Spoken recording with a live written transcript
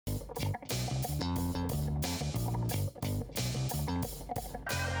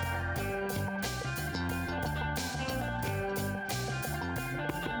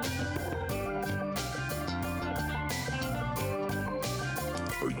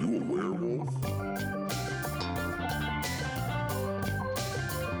you a werewolf?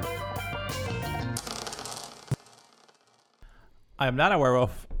 I am not a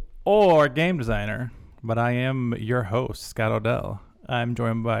werewolf or game designer, but I am your host, Scott Odell. I'm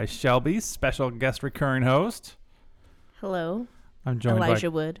joined by Shelby, special guest recurring host. Hello. I'm joined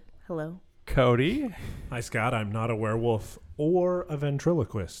Elijah by Wood. Hello. Cody. Hi, Scott. I'm not a werewolf or a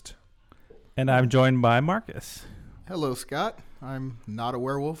ventriloquist. And I'm joined by Marcus. Hello, Scott. I'm not a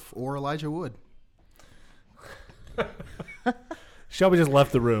werewolf or Elijah Wood. Shelby just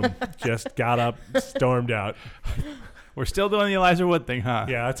left the room, just got up, stormed out. We're still doing the Elijah Wood thing, huh?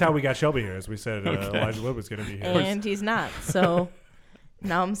 Yeah, that's how we got Shelby here, as we said Okay. Elijah Wood was going to be here. And he's not, so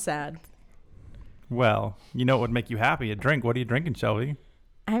now I'm sad. Well, you know what would make you happy? A drink. What are you drinking, Shelby?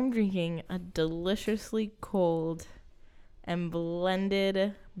 I'm drinking a deliciously cold and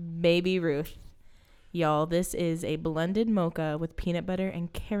blended Baby Ruth. Y'all, this is a blended mocha with peanut butter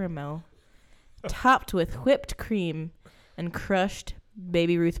and caramel, topped with whipped cream and crushed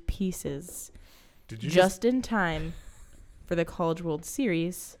Baby Ruth pieces. Did you Just in time for the College World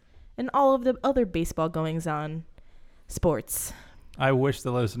Series and all of the other baseball goings-on sports. I wish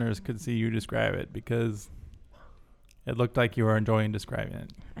the listeners could see you describe it because it looked like you were enjoying describing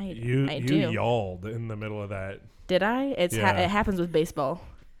it. I You do. yawned in the middle of that. Did I? It happens with baseball.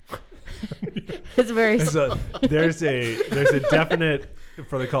 It's very. There's a definite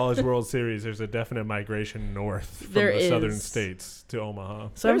for the College World Series. There's a definite migration north from There the southern is. states to Omaha.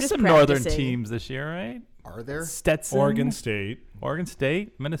 So I'm There's just some northern practicing. teams this year, right? Are there? Stetson, Oregon State. Oregon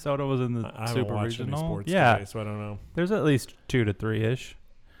State, Minnesota was in the I haven't Super watched any Regional. sports Yeah, today, so I don't know. there's at least 2 to 3-ish.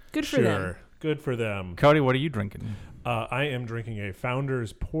 Good for Sure, them. good for them. Cody, what are you drinking? I am drinking a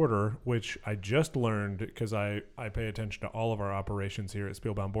Founders Porter, which I just learned because I pay attention to all of our operations here at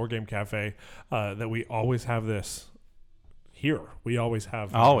Spielbaum Board Game Cafe, that we always have this here. We always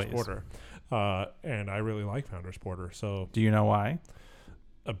have Founders Always. Porter. And I really like Founders Porter. So Do you know why?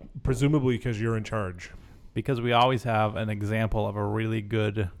 presumably because you're in charge. Because we always have an example of a really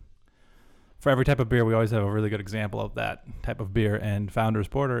good. For every type of beer, we always have a really good example of that type of beer, and Founders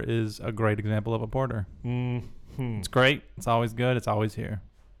Porter is a great example of a porter. Mm-hmm. It's great. It's always good. It's always here.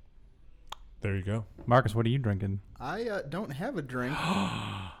 There you go. Marcus, what are you drinking? I don't have a drink.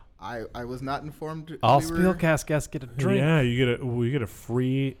 I was not informed. All we were- Spielcast guests get a drink. Yeah, we get a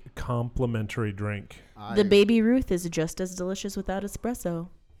free complimentary drink. The Baby Ruth is just as delicious without espresso.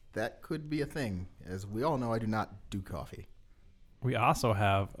 That could be a thing. As we all know, I do not do coffee. We also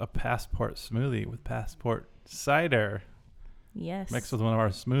have a Passport smoothie with Passport cider Yes. mixed with one of our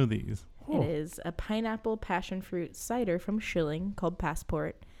smoothies. It is a pineapple passion fruit cider from Schilling called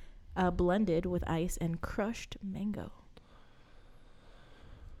Passport, blended with ice and crushed mango.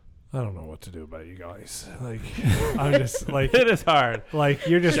 I don't know what to do about you guys. Like, I'm just like, It is hard. like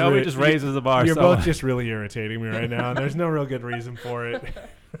you're just Shelby just raises the bar You're so both much. just really irritating me right now, and there's no real good reason for it.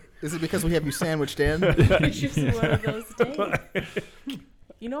 Is it because we have you sandwiched in? It's just one of those days.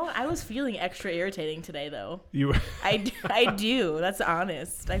 You know what? I was feeling extra irritating today, though. You, I do. That's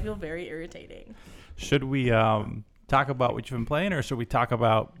honest. I feel very irritating. Should we talk about what you've been playing, or should we talk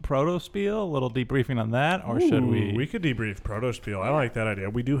about Protospiel? A little debriefing on that, or should we? We could debrief Protospiel. I like that idea.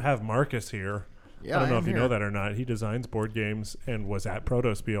 We do have Marcus here. Yeah, I don't know am if you here. know that or not. He designs board games and was at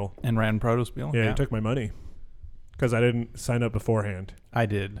Protospiel. And ran Protospiel? Yeah, he took my money because I didn't sign up beforehand. I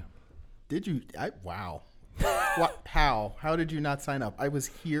did. Did you? Wow. What? How? How did you not sign up? I was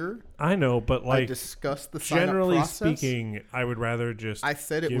here. I know, but I like discussed the sign-up generally process. speaking, I would rather just. I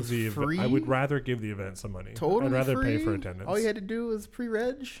said it give was the free. I would rather give the event some money. Totally I'd rather free. pay for attendance. All you had to do was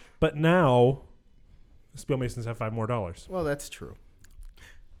pre-reg. But now, Spiel Masons have $5 more. Well, that's true.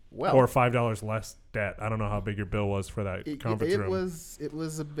 Well, Or $5 less debt. I don't know how big your bill was for that conference room. it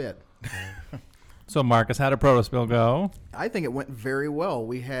was a bit. So, Marcus, how did Protospiel go? I think it went very well.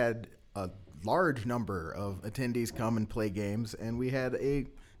 We had a large number of attendees come and play games, and we had a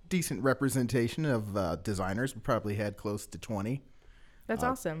decent representation of designers. We probably had close to 20 That's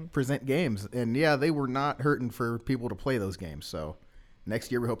awesome. present games. And yeah, they were not hurting for people to play those games. So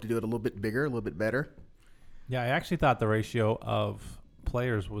next year we hope to do it a little bit bigger, a little bit better. Yeah, I actually thought the ratio of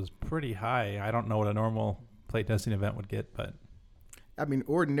players was pretty high. I don't know what a normal playtesting event would get, but I mean,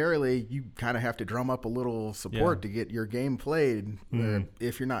 ordinarily, you kind of have to drum up a little support to get your game played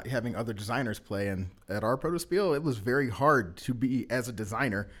if you're not having other designers play. And at our Protospiel, it was very hard to be, as a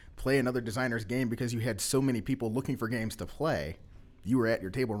designer, play another designer's game because you had so many people looking for games to play. You were at your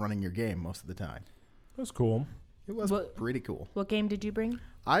table running your game most of the time. That's cool. It was pretty cool. What game did you bring?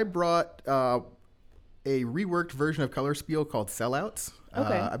 I brought a reworked version of Color Spiel called Sellouts.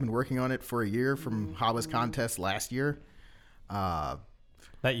 Okay. I've been working on it for a year from Hobby's Contest last year.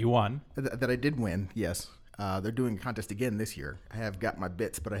 That you won. That I did win, yes. They're doing a contest again this year. I have got my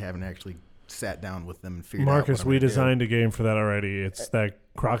bits, but I haven't actually sat down with them and figured out Marcus, what I'm we gonna do. designed a game for that already. It's that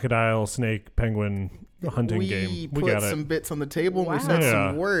crocodile, snake, penguin hunting game. We We put got some it. bits on the table and we Wow. said Yeah.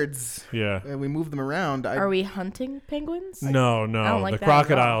 some words Yeah. and we moved them around. Are we hunting penguins? No, I don't like the that at all.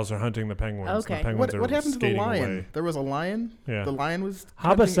 crocodiles are hunting the penguins. Okay. The penguins What are happened to the skating lion? away. There was a lion. Yeah. The lion was. Haba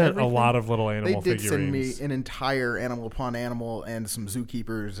hunting sent a everything. lot of little They animal did figurines. send me an entire animal upon animal and some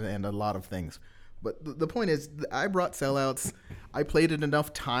zookeepers and a lot of things. But the point is, I brought sellouts. I played it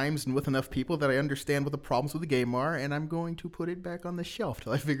enough times and with enough people that I understand what the problems with the game are, and I'm going to put it back on the shelf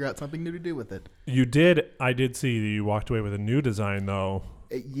till I figure out something new to do with it. I did see that you walked away with a new design, though.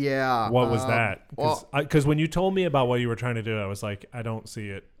 Yeah. What was that? Well, Because when you told me about what you were trying to do, I was like, I don't see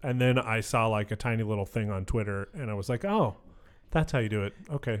it. And then I saw like a tiny little thing on Twitter, and I was like, oh, that's how you do it.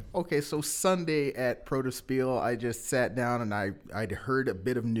 Okay. okay, so Sunday at Protospiel, I just sat down and I'd heard a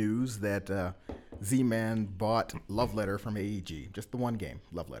bit of news that Z-Man bought Love Letter from AEG, just the one game,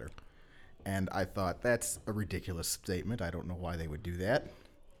 Love Letter. And I thought, that's a ridiculous statement. I don't know why they would do that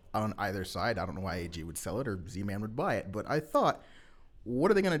on either side. I don't know why AEG would sell it or Z-Man would buy it. But I thought, what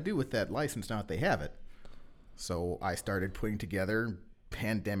are they going to do with that license now that they have it? So I started putting together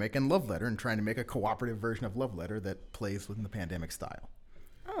Pandemic and Love Letter and trying to make a cooperative version of Love Letter that plays within the Pandemic style.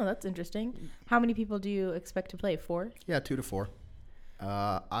 Oh, that's interesting. How many people do you expect to play? 4? Yeah, 2 to 4.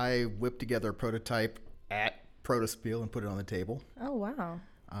 I whipped together a prototype at Protospiel and put it on the table. Oh, wow.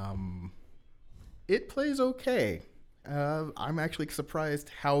 It plays okay. I'm actually surprised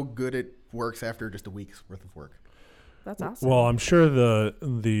how good it works after just a week's worth of work. That's awesome. Well, I'm sure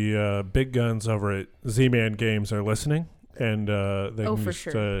the big guns over at Z-Man Games are listening, and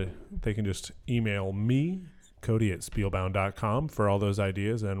they can just email me, Cody at Spielbound.com, for all those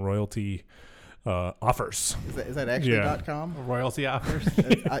ideas and royalty offers. Is that actually Yeah. .com? Royalty offers.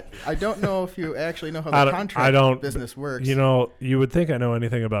 I don't know if you actually know how the contract business works. You know, you would think I know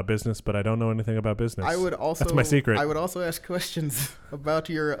anything about business, but I don't know anything about business. That's my secret. I would also ask questions about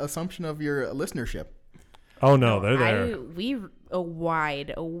your assumption of your listenership. Oh no, they're there. We a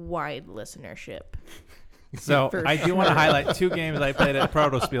wide listenership. So For I do want to highlight 2 games I played at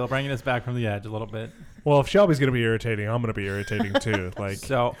Protospiel, bringing us back from the edge a little bit. Well, if Shelby's going to be irritating, I'm going to be irritating too. Like,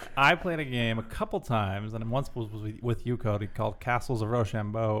 So I played a game a couple times, and once was with you, Cody, called Castles of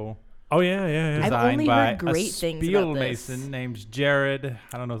Rochambeau, oh yeah. I've designed only by heard great a things about this. Spielmason named Jared.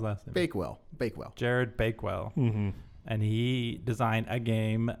 I don't know his last name. Bakewell. Jared Bakewell. Mm-hmm. And he designed a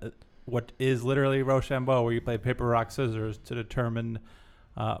game, what is literally Rochambeau, where you play paper, rock, scissors to determine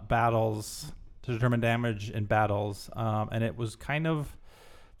damage in battles. And it was kind of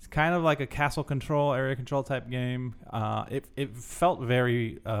like a castle control, area control type game. It felt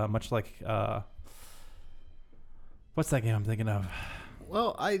very much like what's that game I'm thinking of?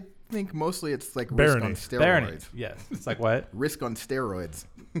 Well, I think mostly it's like Barony. Risk on Barony. steroids. Yes. It's like what? Risk on steroids.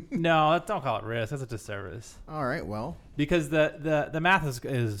 No, don't call it risk. That's a disservice. All right, well, Because the math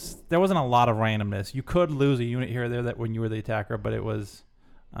is there wasn't a lot of randomness. You could lose a unit here or there that when you were the attacker, but it was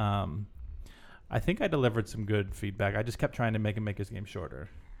I think I delivered some good feedback. I just kept trying to make his game shorter.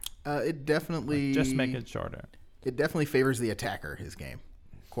 it definitely Just make it shorter. It definitely favors the attacker, his game,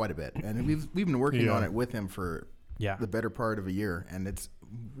 quite a bit. And we've been working Yeah. on it with him for Yeah. the better part of a year, and it's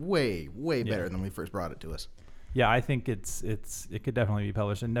way better than when we first brought it to us. Yeah, I think it could definitely be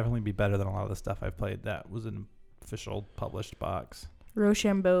published and definitely be better than a lot of the stuff I've played that was an official published box.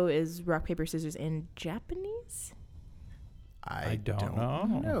 Rochambeau is rock, paper, scissors in Japanese? I don't know.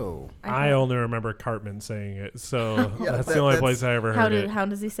 know. I only remember Cartman saying it, so Yeah, that's that- the only that's- place I ever heard it. How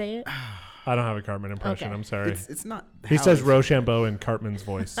does he say it? I don't have a Cartman impression. Okay. I'm sorry. It's not. He how says it's- Rochambeau in Cartman's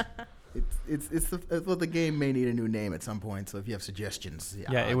voice. Well, the game may need a new name at some point. So if you have suggestions,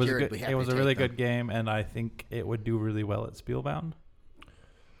 Yeah, it was Jared a would be good, happy it was to a take really them. good game, and I think it would do really well at Spielbound.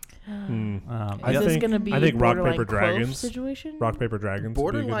 I Is this think- going to be I think Rock, borderline Paper, Quelf Dragons. situation? Rock Paper Dragons.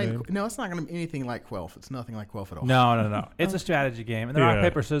 would be a good Borderline. name. No, it's not going to be anything like Quelf. It's nothing like Quelf at all. No. It's a strategy game, and the rock Yeah.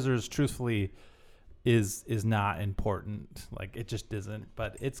 paper scissors, truthfully, is not important. Like it just isn't.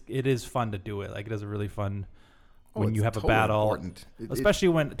 But it is fun to do it. Like it is a really fun when it's you have totally a battle, important. especially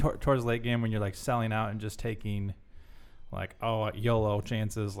when towards late game when you're like selling out and just taking like YOLO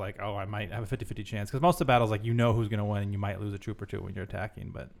chances. Like I might have a 50-50 chance because most of the battles like you know who's going to win and you might lose a troop or two when you're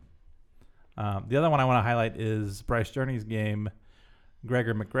attacking. But the other one I want to highlight is Bryce Journey's game,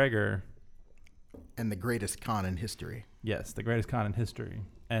 Gregor McGregor. and the greatest con in history. Yes, the greatest con in history.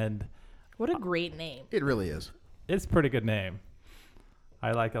 And What a great name. It really is. it's a pretty good name.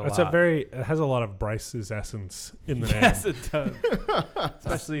 I like it a It's lot. it has a lot of Bryce's essence in the name. Yes, it does.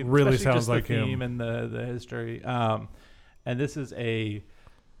 especially Really especially sounds just like the him. theme and the history. And this is a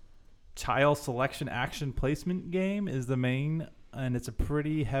tile selection action placement game is the main, and it's a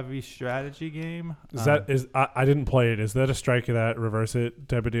pretty heavy strategy game. I didn't play it. Is that a strike of that, reverse it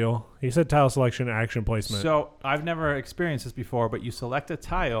type of deal? He said tile selection, action placement. So I've never experienced this before, but you select a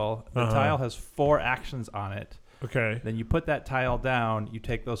tile. The tile has 4 actions on it. Okay. Then you put that tile down. You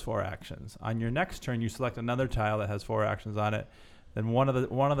take those 4 actions. On your next turn, you select another tile that has 4 actions on it. Then one of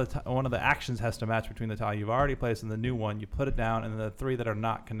the actions has to match between the tile you've already placed and the new one. You put it down, and the 3 that are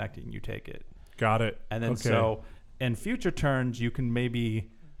not connecting, you take it. Got it. And then so in future turns, you can maybe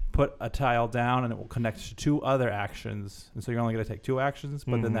put a tile down, and it will connect to 2 other actions. And so you're only going to take 2 actions.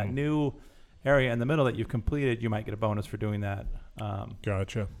 But then that new area in the middle that you've completed, you might get a bonus for doing that.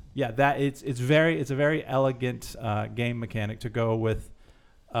 Gotcha. Yeah, that it's a very elegant game mechanic to go with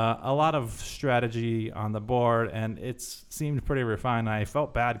a lot of strategy on the board, and it seemed pretty refined. I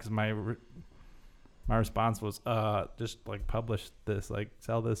felt bad because my response was just like publish this, like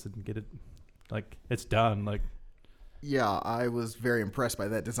sell this and get it, like it's done. Like, yeah, I was very impressed by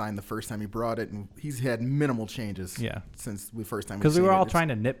that design the first time he brought it, and he's had minimal changes. Yeah, since the first time. Because we were all trying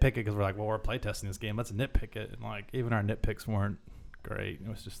to nitpick it because we're like, well, we're playtesting this game, let's nitpick it, and like even our nitpicks weren't great. It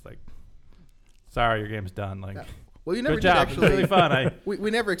was just like, sorry, your game's done. Like. Yeah. Well, you never good did job. actually. It was really fun.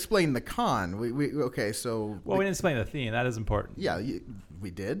 We never explained the con. Okay, so. Well, we didn't explain the theme. That is important. Yeah, we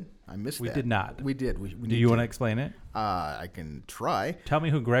did. I missed that. We did not. We did. Do you want to explain it? I can try. Tell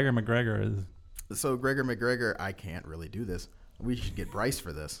me who Gregor McGregor is. So Gregor McGregor, I can't really do this. We should get Bryce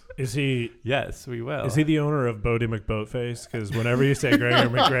for this. Is he? Yes, we will. Is he the owner of Bodie McBoatface? Because whenever you say Gregor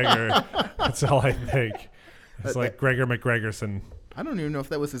McGregor, that's all I think. It's like Gregor McGregorson. I don't even know if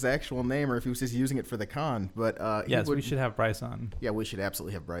that was his actual name or if he was just using it for the con. But yes, we should have Bryce on. Yeah, we should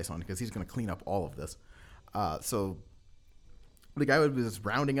absolutely have Bryce on because he's going to clean up all of this. So the guy was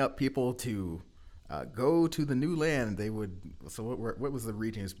rounding up people to go to the new land. They would. So what was the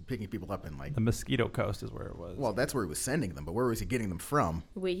region he was picking people up in? Like the Mosquito Coast is where it was. Well, that's where he was sending them, but where was he getting them from?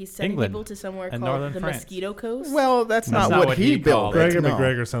 Wait, he's sending England people to somewhere and called northern the France. Mosquito Coast? Well, that's not what he built. Gregor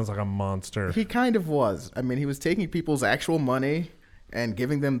McGregor sounds like a monster. He kind of was. I mean, he was taking people's actual money and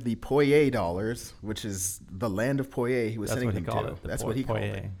giving them the Poye dollars, which is the land of Poye. He was sending them to. That's what he called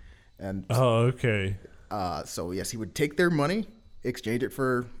it. And okay. So yes, he would take their money, exchange it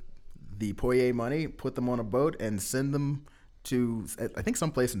for the Poye money, put them on a boat, and send them to I think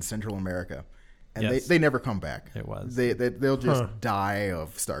someplace in Central America. And yes. they never come back. It was. They'll just die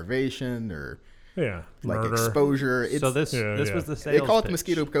of starvation or murder. Exposure. So this was the sales. They call it pitch. the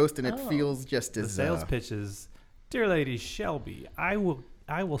Mosquito Coast, and it feels just as the sales pitch is. Dear Lady Shelby, I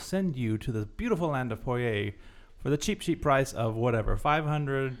will send you to the beautiful land of Poye for the cheap price of whatever,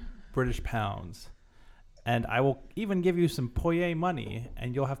 500 British pounds. And I will even give you some Poye money,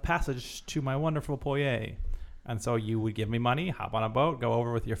 and you'll have passage to my wonderful Poye. And so you would give me money, hop on a boat, go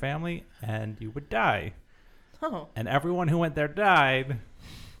over with your family, and you would die. Oh. And everyone who went there died,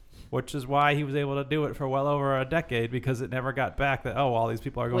 which is why he was able to do it for well over a decade, because it never got back that, all these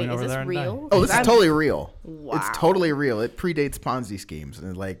people are going over there and real? dying. Oh, this is totally real. Wow. It's totally real. It predates Ponzi schemes.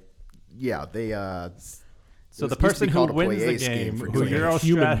 And they... So the person who wins the game, who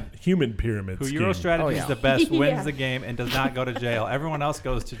human pyramid who scheme. Euro strategy is the best, Yeah. wins the game and does not go to jail. Everyone else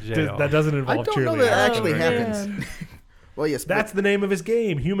goes to jail. That doesn't involve I don't know cheerleading. that actually man. happens. Well, yes. That's the name of his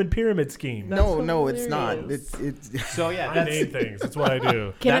game, Human Pyramid Scheme. No, it's not. hilarious. It's So yeah, I that's name things. That's what I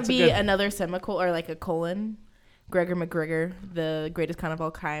do. Can That's it a be good- another semicolon or like a colon? Gregor McGregor, the greatest con of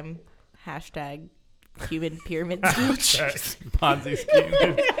all time. Hashtag human pyramid scheme. Ponzi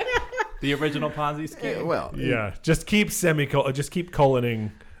scheme. The original Ponzi scheme. well, Yeah, just keep just keep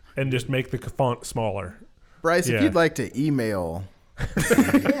coloning, and just make the font smaller. Bryce, Yeah. if you'd like to email,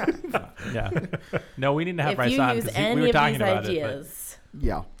 Yeah. Yeah. No, we need to have If Bryce you on use because we any were of talking these about ideas,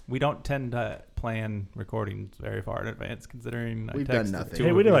 yeah, we don't tend to plan recordings very far in advance, considering We've I done texted nothing. two Hey,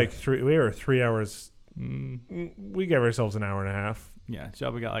 of we did you. like 3. We were 3 hours. We gave ourselves an hour and a half. Yeah,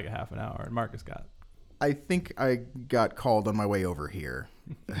 Shelby got like a half an hour, and Marcus got. I think I got called on my way over here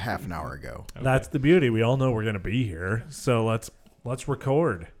half an hour ago. Okay. That's the beauty. We all know we're gonna be here, so let's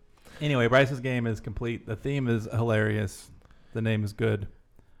record. Anyway, Bryce's game is complete. The theme is hilarious. The name is good.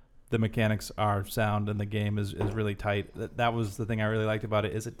 The mechanics are sound, and the game is really tight. That was the thing I really liked about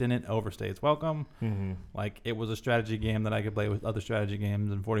it, is it didn't overstay its welcome. Mm-hmm. Like, it was a strategy game that I could play with other strategy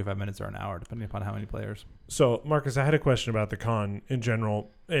games in 45 minutes or an hour, depending upon how many players. So, Marcus, I had a question about the con in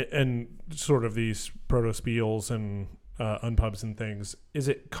general, and sort of these proto spiels and unpubs and things. Is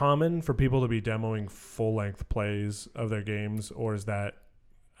it common for people to be demoing full-length plays of their games, or is that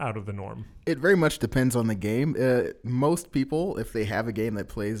out of the norm? It very much depends on the game. Most people, if they have a game that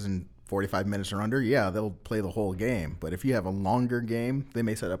plays in 45 minutes or under, yeah, they'll play the whole game. But if you have a longer game, they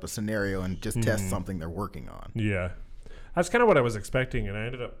may set up a scenario and just test something they're working on. Yeah. That's kind of what I was expecting, and I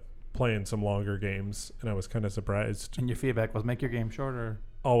ended up playing some longer games, and I was kind of surprised. And your feedback was make your game shorter.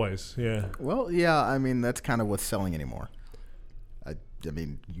 Always, yeah. Well, yeah, I mean, that's kind of what's selling anymore. I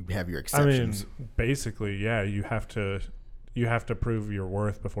mean, you have your I exceptions. mean, basically, yeah, you have to prove your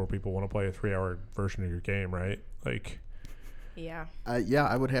worth before people want to play a 3-hour version of your game, right? Like, Yeah. Yeah,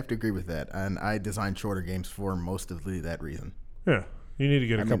 I would have to agree with that. And I design shorter games for mostly that reason. yeah, you need to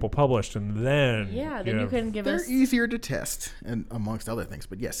get a couple published, and then Yeah, then you can give They're us easier to test, and amongst other things.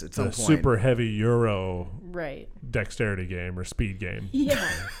 But yes, at some a point. super heavy Euro right. dexterity game or speed game. Yeah.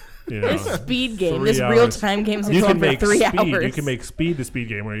 You know, This speed game, 3 this hours. real time game's You going can for make 3 speed. hours. You can make speed the speed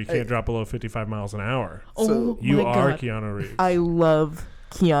game where you can't drop below 55 miles an hour. Oh You my are God. Keanu Reeves. I love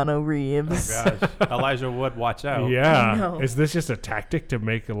Keanu Reeves. Oh gosh, Elijah Wood, watch out. I Yeah. know. Is this just a tactic to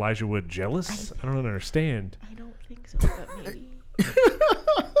make Elijah Wood jealous? I don't understand. I don't think so, but maybe.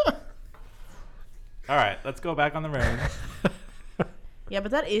 All right, let's go back on the road. Yeah,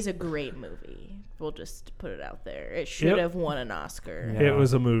 but that is a great movie. We'll just put it out there. It should Yep. have won an Oscar. Yeah. It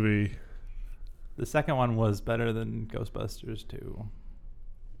was a movie. The second one was better than Ghostbusters 2.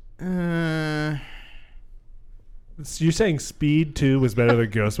 You're saying Speed 2 was better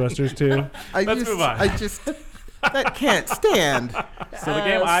than Ghostbusters 2? Let's move on. I just that can't stand. So the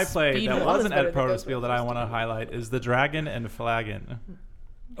game I played Speed that one wasn't is better at than Protospiel that I Ghostbusters want to 2. highlight is the Dragon and Flagon.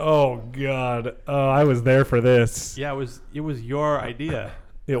 Oh, God. Oh, I was there for this. Yeah, it was your idea.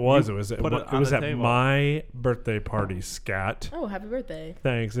 It was. You It was. It put it on was the at table. my birthday party, Scat. Oh, happy birthday.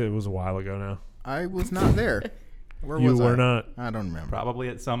 Thanks. It was a while ago now. I was not there. Where You was were I? not. I don't remember. Probably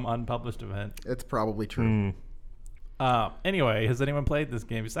at some unpublished event. It's probably true. Anyway, has anyone played this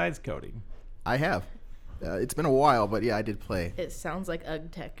game besides Cody? I have. It's been a while, but yeah, I did play. It sounds like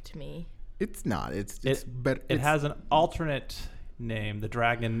UgTech to me. It's not. It's It- better. It has an alternate name, the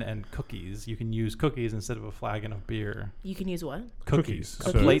Dragon and Cookies. You can use cookies instead of a flagon of beer. You can use what? Cookies. A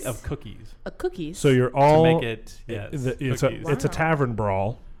So- plate of cookies. A cookies. So you're all. to make it, yes, It's cookies. a tavern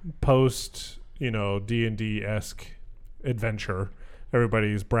brawl, post D&D esque adventure.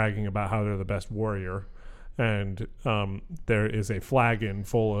 Everybody's bragging about how they're the best warrior, and there is a flagon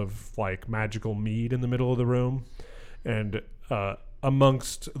full of like magical mead in the middle of the room, and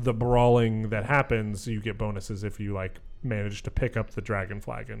amongst the brawling that happens, you get bonuses if you like manage to pick up the dragon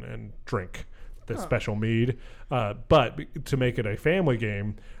flagon and drink the special mead. But to make it a family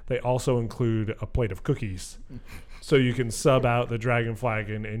game, they also include a plate of cookies. So you can sub out the dragon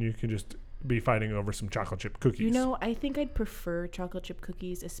flagon and you can just be fighting over some chocolate chip cookies. You know, I think I'd prefer chocolate chip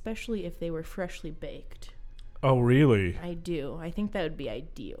cookies, especially if they were freshly baked. Oh, really? I do. I think that would be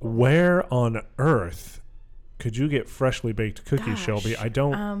ideal. Where on earth could you get freshly baked cookies, Gosh, Shelby? I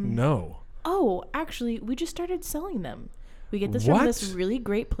don't know. Oh, actually, we just started selling them. We get this What? from this really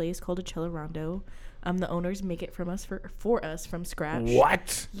great place called Accelerando. The owners make it from us for us from scratch.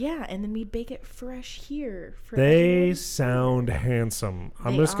 What? Yeah, and then we bake it fresh here. For They everyone. sound handsome.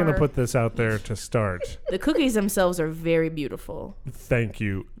 I'm They just going to are. put this out there to start. The cookies themselves are very beautiful. Thank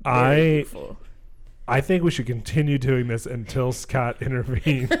you. Very beautiful. I think we should continue doing this until Scott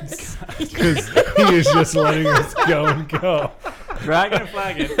intervenes because he is just letting us go and go. Dragon and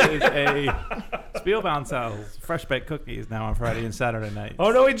Flagon is a Spielbound sells fresh baked cookies now on Friday and Saturday nights.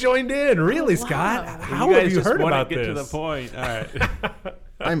 Oh no, he joined in. Really, wow. Scott? Well, How you guys have you just heard want about to get this? to the point. All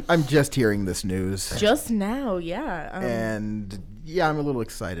right. I'm just hearing this news, Just now, yeah. and yeah, I'm a little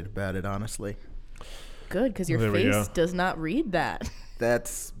excited about it. Honestly, Good, because your There we face go. does not read that.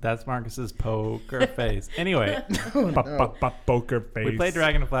 that's That's Marcus's poker face. Anyway, Poker face. we played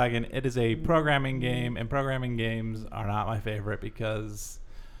Dragon and Flagon. It is a programming game, and programming games are not my favorite because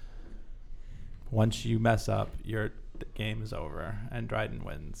once you mess up, the game is over, and Dryden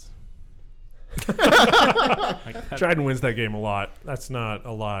wins. Dryden wins that game a lot. That's not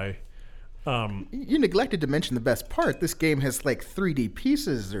a lie. you neglected to mention the best part. This game has like 3D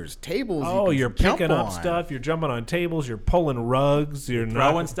pieces. There's tables. Oh, you're jump picking up on. stuff. You're jumping on tables. You're pulling rugs. You're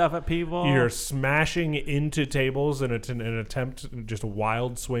Throwing not. stuff at people. You're smashing into tables in an attempt, just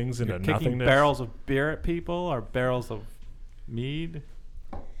wild swings into You're kicking nothingness. barrels of beer at people or barrels of mead.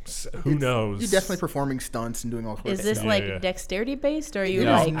 Who knows? You're definitely performing stunts and doing all sorts Is of this stuff. like yeah. dexterity based, or are you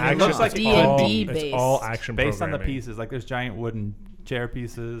No, like action- looks like D all- and D based? It's all action Based on the programming. pieces, like there's giant wooden chair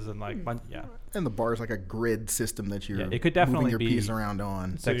pieces and like yeah, And the bar is like a grid system that you're Yeah, it could definitely moving your be- piece around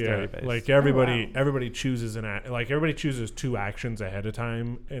on. So, dexterity yeah, based. like everybody, wow. everybody chooses everybody chooses two actions ahead of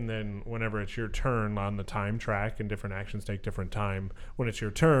time, and then whenever it's your turn on the time track, and different actions take different time. When it's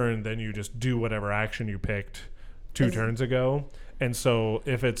your turn, then you just do whatever action you picked two turns ago. And so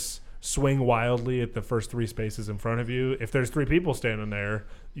if it's swing wildly at the first 3 spaces in front of you. If there's 3 people standing there,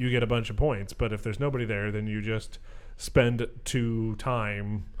 you get a bunch of points. But if there's nobody there, then you just spend 2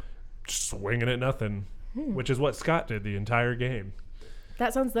 time swinging at nothing, which is what Scott did the entire game.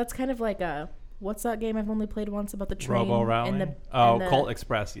 That's kind of like a, what's that game I've only played once about the train? Robo Rally. and the Colt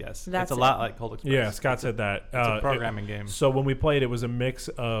Express. Yes, That's it's a it. lot like Colt Express. Yeah, Scott said that. It's a programming game. So when we played, it was a mix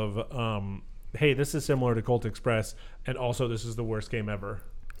of, hey, this is similar to Colt Express, and also this is the worst game ever.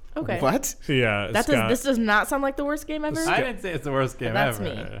 Okay. What? Yeah, This does not sound like the worst game ever. I didn't say it's the worst game That's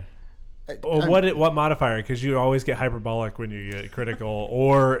ever. me. What modifier? Because you always get hyperbolic when you get critical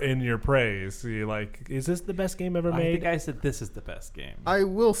or in your praise. You like, is this the best game ever I made? think I said this is the best game. I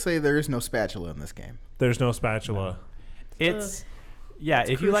will say there is no spatula in this game. There's no spatula. It's yeah. It's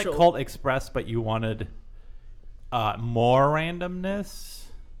If you like crucial. Colt Express, but you wanted more randomness,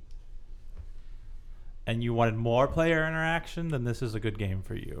 and you wanted more player interaction, then this is a good game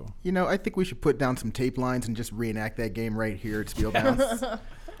for you. You know, I think we should put down some tape lines and just reenact that game right here at Spielbound.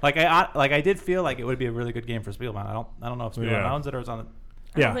 Like I did feel like it would be a really good game for Spielbound. I don't know if Spielbound Yeah. owns it or it's on.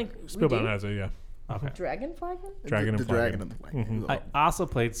 Yeah, don't think we Spielbound do. has it. Yeah, Okay. Dragon Flagon? Dragon the and Flagon. Dragon and the Flagon. I also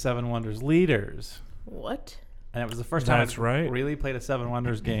played Seven Wonders Leaders, What? and it was the first time That's right. I really played a Seven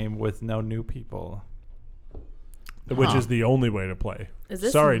Wonders game with no new people. which Huh. is the only way to play. Is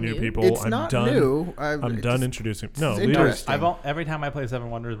this Sorry, new? new people. It's I'm not done. new. I'm done introducing. No, it's leaders. interesting. Every time I play Seven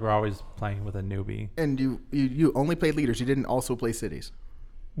Wonders, we're always playing with a newbie. And you only played leaders. You didn't also play cities.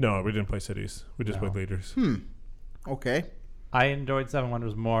 No, we didn't play cities. We just No. played leaders. Okay. I enjoyed Seven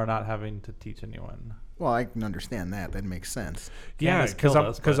Wonders more not having to teach anyone. Well, I can understand that. That makes sense. Yeah, Candace killed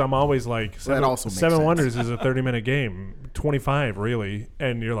us, because but- I'm always like Seven, also makes Seven sense. Wonders is a 30-minute game, 25 really,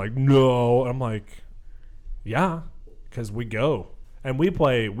 and you're like, no. I'm like, yeah, because we go and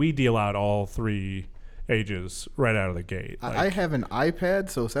we deal out all 3 ages right out of the gate. I have an iPad,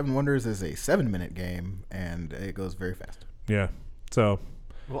 so Seven Wonders is a 7-minute game, and it goes very fast. Yeah. So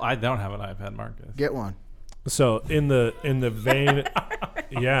Well, I don't have an iPad, Marcus. Get one. in the vein,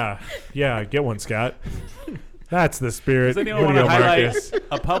 yeah, get one, Scott. That's the spirit. Does anyone Way want to to go, highlight Marcus.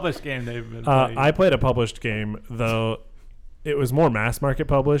 a published game they've been playing? I played a published game, though it was more mass market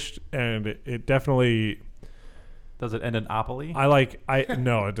published, and it definitely. Does it end in Opoly?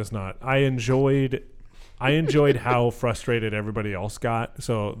 No, it does not. I enjoyed how frustrated everybody else got.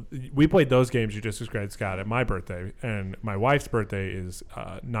 So we played those games you just described, Scott, at my birthday, and my wife's birthday is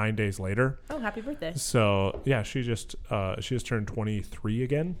 9 days later. Oh, happy birthday. So yeah, she just turned 23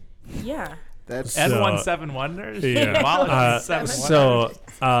 again. Yeah. That's and So- won Seven Wonders? Yeah. Demolished Seven Wonders.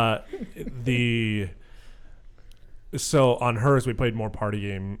 So on hers we played more party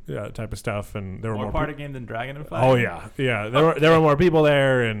game type of stuff, and there were More more party game than Dragon and Fire? Oh yeah. There were more people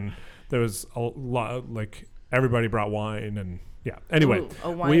there, and there was a lot. Like everybody brought wine, and yeah. Anyway, Ooh,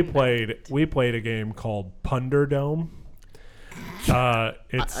 a wine we night. played a game called Punderdome. I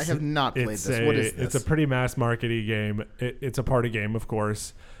have not played this. What is this? It's a pretty mass markety game. It's a party game, of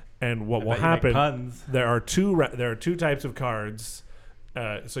course. And what I will bet you make happen? puns. There are two types of cards.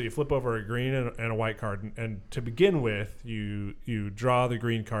 So you flip over a green and a white card, and to begin with, you draw the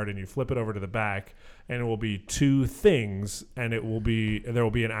green card and you flip it over to the back, and it will be 2 things, and it'll be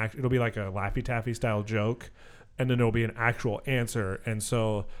like a Laffy Taffy style joke, and then there'll be an actual answer, and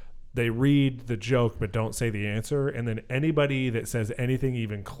so they read the joke but don't say the answer, and then anybody that says anything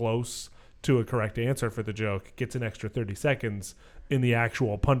even close to a correct answer for the joke gets an extra 30 seconds in the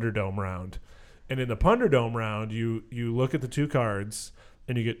actual Punderdome round. And in the Punderdome round, you look at the 2 cards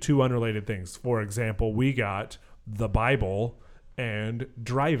and you get 2 unrelated things. For example, we got the Bible and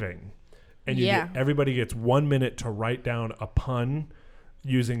driving. And everybody gets 1 minute to write down a pun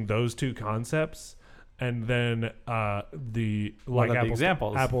using those 2 concepts. And then What are the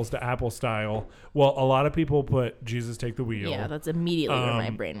examples? apples to apple style. Well, a lot of people put Jesus Take the Wheel. Yeah, that's immediately where my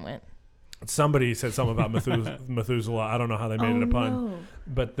brain went. Somebody said something about Methuselah. I don't know how they made it a pun. No.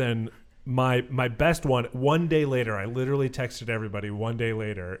 But then my best one day later, I literally texted everybody 1 day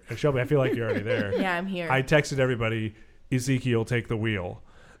later. And Shelby, I feel like you're already there. Yeah, I'm here. I texted everybody, Ezekiel, take the wheel.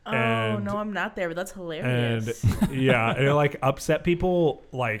 Oh, And- no, I'm not there, but that's And hilarious. yeah, and it like upset people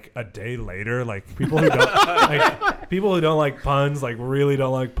like a day later. Like people who don't like puns, like really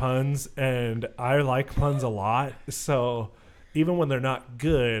don't like puns. And I like puns a lot. So even when they're not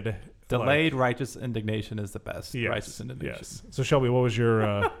good, Delayed righteous indignation is the best. Yes, Righteous indignation. yes. So Shelby, what was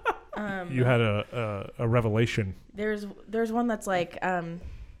your? You had a revelation. There's one that's like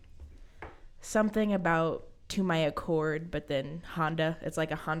something about to my Accord, but then Honda. It's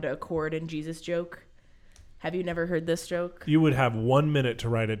like a Honda Accord and Jesus joke. Have you never heard this joke? You would have 1 minute to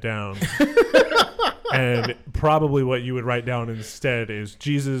write it down. And probably what you would write down instead is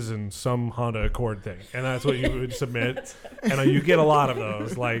Jesus and some Honda Accord thing, and that's what you would submit. And you get a lot of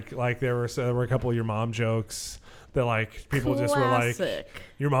those. Like there were a couple of your mom jokes that like people just were like,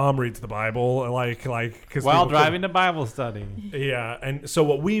 your mom reads the Bible, like because while driving to Bible study. Yeah, and so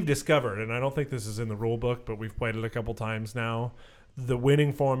what we've discovered, and I don't think this is in the rule book, but we've played it a couple times now. The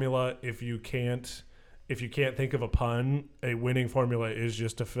winning formula, if you can't think of a pun, a winning formula is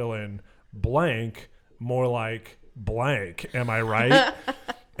just to fill in blank, more like blank. Am I right?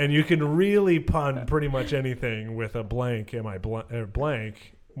 And you can really pun pretty much anything with a blank. Am I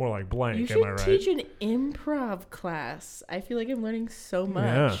blank? More like blank. You am should I right? teach an improv class. I feel like I'm learning so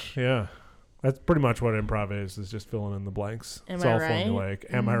much. Yeah. That's pretty much what improv is just filling in the blanks. Am it's I all right?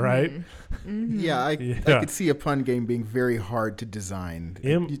 formulaic. Am I right? Mm-hmm. Yeah, I could see a pun game being very hard to design.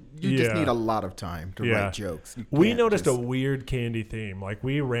 You just need a lot of time to write jokes. We noticed a weird candy theme. Like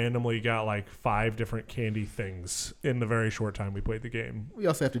we randomly got like 5 different candy things in the very short time we played the game. We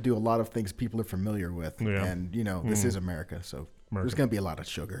also have to do a lot of things people are familiar with. Yeah. And, this is America, so there's going to be a lot of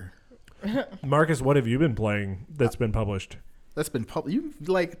sugar. Marcus, what have you been playing that's been published? That's been the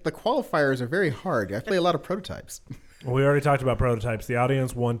qualifiers are very hard. I play a lot of prototypes. Well, we already talked about prototypes. The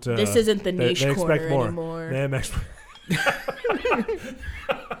audience want to. This isn't the niche they corner expect more. anymore.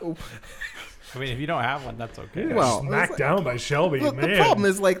 I mean, if you don't have one, that's okay. Well, smacked down by Shelby. The problem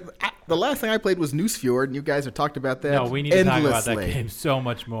is the last thing I played was Newsfjord, and you guys have talked about that. No, we need to talk about that game so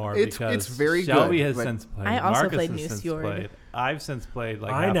much more because it's very Shelby good, has but since played. I also Marcus played has since Newsfjord. played. I've since played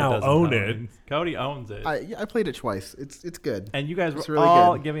like I half now a dozen own times. Cody owns it. I played it twice. It's good. And you guys It's were really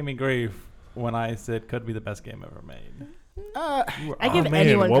all good. giving me grief when I said could be the best game ever made. I give man,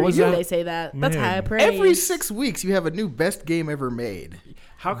 anyone what grief was when that? they say that. That's Man. high praise. Every 6 weeks, you have a new best game ever made.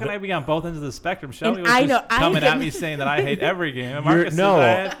 How can I be on both ends of the spectrum? Shelby And was I just know, I coming have- at me saying that I hate every game. And Marcus says I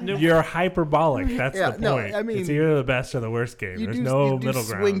had new you're hyperbolic. That's Yeah, the no, point. I mean, it's either the best or the worst game. There's no middle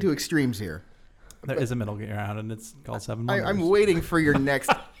ground. Swing to extremes here. There is a middle ground, and it's called Seven Wonders. I'm waiting for your next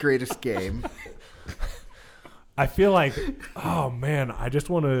greatest game. I feel like, oh man, I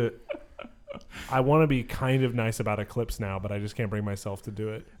want to be kind of nice about Eclipse now, but I just can't bring myself to do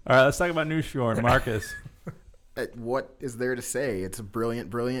it. All right, let's talk about Newsfjord. Marcus. What is there to say? It's a brilliant,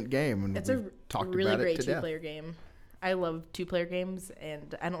 brilliant game. And It's a we've talked really about it great to death. two-player game. I love two-player games,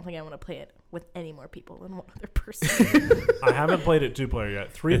 and I don't think I want to play it with any more people than one other person. I haven't played it 2-player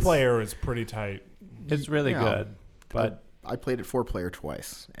yet. 3-player is pretty tight. It's really Yeah. good, but I played it 4-player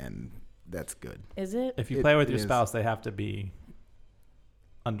twice, and that's good. Is it? if you It play with your is. spouse, they have to be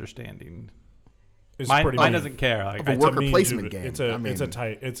understanding. It's Mine pretty doesn't care. Like Of a I- worker a mean placement dude. game. It's I mean-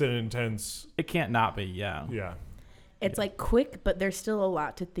 it's an intense. it can't not be. Yeah. Yeah. It's like quick, but there's still a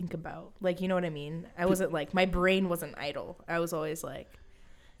lot to think about. Like, you know what I mean? I wasn't like, my brain wasn't idle. I was always like,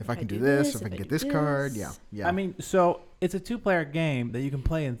 If I can do this, if I can get this card, this. yeah. I mean, so it's a 2-player game that you can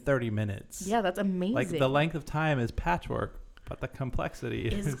play in 30 minutes. yeah, that's amazing. Like the length of time is patchwork, but the complexity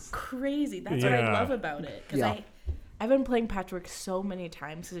is is. crazy. That's what I Yeah. love about it. Because Yeah. I've been playing patchwork so many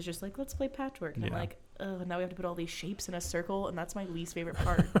times because it's just like, let's play patchwork. And I'm Yeah. like, oh, now we have to put all these shapes in a circle, and that's my least favorite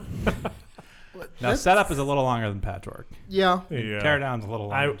part. Now setup is a little longer than patchwork. Yeah. Yeah. Tear down's a little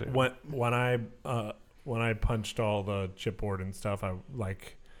longer too. When I punched all the chipboard and stuff,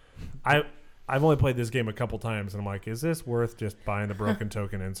 I've only played this game a couple times, and I'm like, is this worth just buying the broken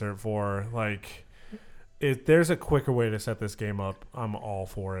token insert for? Like, if there's a quicker way to set this game up, I'm all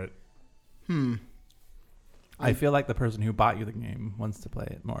for it. I feel like the person who bought you the game wants to play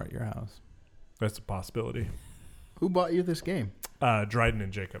it more at your house. That's a possibility. Who bought you this game? Dryden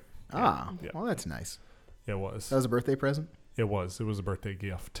and Jacob. Ah, Yeah. well, that's nice. It was. That was a birthday present? It was a birthday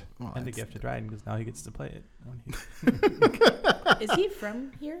gift. Oh, And a that's- gift to Dryden because now he gets to play it. Is he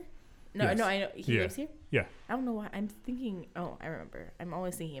from here? No, Yes. no, I know. He Yeah. lives here? Yeah. I don't know why. I'm thinking, oh, I remember. I'm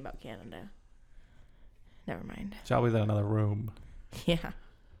always thinking about Canada. Never mind. Shelby's in another room. Yeah.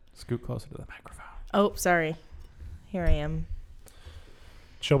 Scoot closer to the microphone. Oh, sorry. Here I am.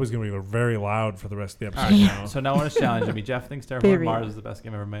 Shelby's going to be very loud for the rest of the All episode right, now. so no one is challenging me. Jeff thinks Terraforming Period. Mars is the best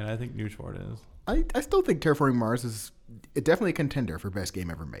game ever made. I think Newsfjord is. I still think Terraforming Mars is definitely a contender for best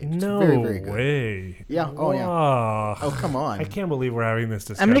game ever made. It's No very, very good. way. Yeah. Oh, yeah. Wow. Oh, come on. I can't believe we're having this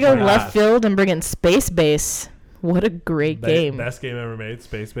discussion. I'm going to go Gosh. left field and bring in Space Base. What a great game. Best game ever made,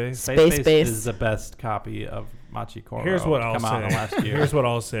 Space Base. Space Base. is the best copy of Machi Koro. Here's what to I'll come out in the say. last year. Here's what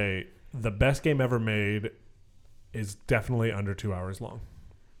I'll say. The best game ever made is definitely under 2 hours long.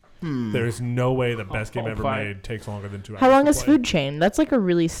 There's no way the best game ever fine. made takes longer than 2 hours. How long to is play. Food Chain? That's like a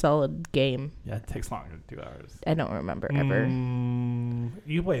really solid game. Yeah, it takes longer than 2 hours. I don't remember ever.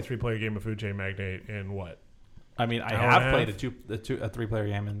 You play a 3-player game of Food Chain Magnate in what? I mean, I Hour and a have played half? a 3-player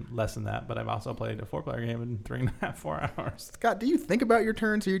game in less than that, but I've also played a 4-player game in 3.5, 4 hours. Scott, do you think about your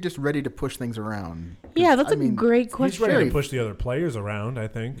turns, or you're just ready to push things around? 'Cause, Yeah, that's I a mean, great He's question. ready to push the other players around, I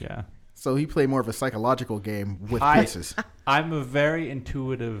think. Yeah. So he played more of a psychological game with I- pieces. I'm a very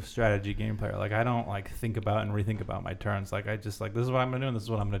intuitive strategy game player. Like, I don't, like, think about and rethink about my turns. Like, I just, like, this is what I'm going to do and this is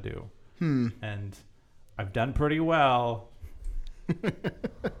what I'm going to do. And I've done pretty well.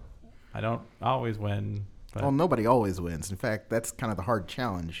 I don't always win. But Well, nobody always wins. In fact, that's kind of the hard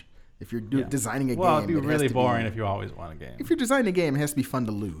challenge. If you're Yeah. designing a well, game, it'd be it has really to boring if you always won a game. If you're designing a game, it has to be fun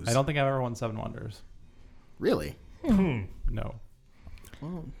to lose. I don't think I've ever won 7 Wonders. Really. No.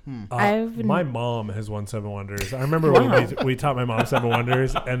 My mom has won 7 Wonders. I remember when we taught my mom 7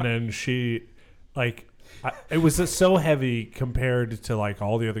 Wonders, and then she, like, it was just so heavy compared to like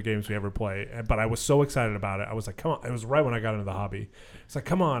all the other games we ever play. But I was so excited about it. I was like, come on! It was right when I got into the hobby. It's like,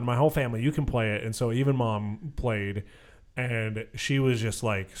 come on, my whole family, you can play it. And so even mom played, and she was just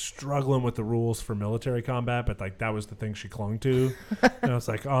like struggling with the rules for military combat. But like that was the thing she clung to. And I was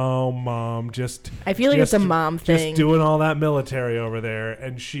like, oh, mom, I feel like it's a mom thing. just doing all that military over there,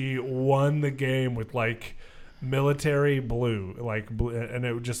 and she won the game with like military blue, and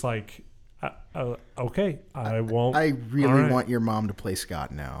it was just like, okay, I won't. I really All right. want your mom to play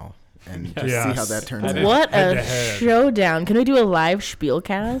Scott now and just Yes. see how that turns out. What Head a to head. showdown. Can we do a live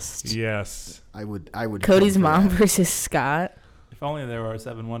Spielcast? Yes, I would. Cody's come for mom that. versus Scott. If only there were a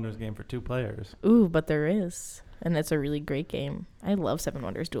 7 Wonders game for 2 players. Ooh, but there is. And it's a really great game. I love 7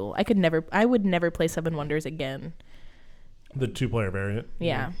 Wonders Duel. I would never play 7 Wonders again. the 2-player variant.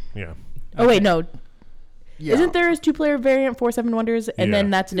 Yeah. Yeah. Oh, wait, no. Yeah. Isn't there a 2-player variant for 7 Wonders? And Yeah. then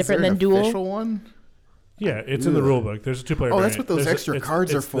that's Is different there than an Duel? official one? Yeah, it's in the Ugh. rule book. There's a 2-player. Oh, that's variant. what those There's extra it's-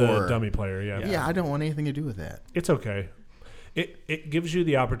 cards are it's the for. dummy player. Yeah. Yeah, I don't want anything to do with that. It's okay. It gives you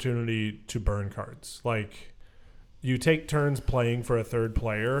the opportunity to burn cards. Like you take turns playing for a third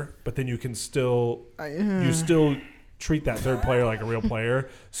player, but then you can still you still treat that third player like a real player.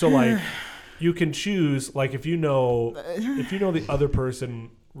 So like you can choose, like if you know the other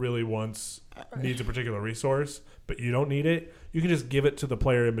person really needs a particular resource, but you don't need it, you can just give it to the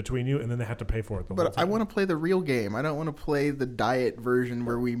player in between you, and then they have to pay for it. The whole But I time. want to play the real game. I don't want to play the diet version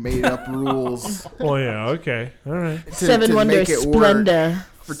where we made up rules Well, yeah, okay, all right. to 7 Wonders make it work Splenda.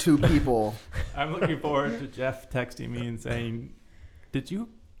 for 2 people. I'm looking forward to Jeff texting me and saying, "Did you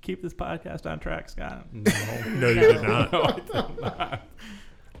keep this podcast on track, Scott?" No, No, you did not. no, I did not.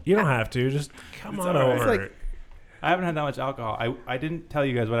 You don't have to. Just come It's on all right. over. It's like- I haven't had that much alcohol. I didn't tell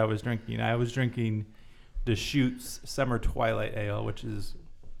you guys what I was drinking. I was drinking Deschutes Summer Twilight Ale, which is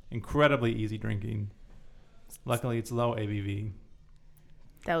incredibly easy drinking. Luckily, it's low ABV.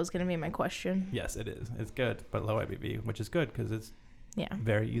 That was going to be my question. Yes, it is. It's good, but low ABV, which is good because it's Yeah.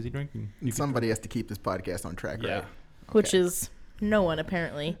 very easy drinking. You can- Somebody has to keep this podcast on track, Yeah. right? Which is no one,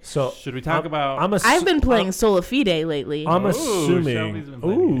 apparently. So Should we talk about? I've been playing Sola Fide lately. I'm Ooh, assuming. Shelby's been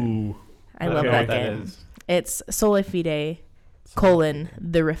playing Ooh. I love Okay, that what game. is. It's Sola Fide,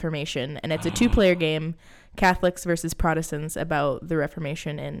 the Reformation. And it's a 2-player game, Catholics versus Protestants, about the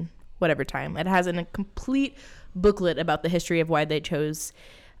Reformation in whatever time. It has a complete booklet about the history of why they chose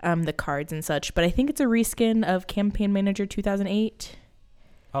the cards and such. But I think it's a reskin of Campaign Manager 2008.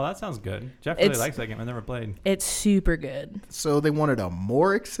 Oh, that sounds good. Jeff really It's- likes that game. I've never played. It's super good. So they wanted a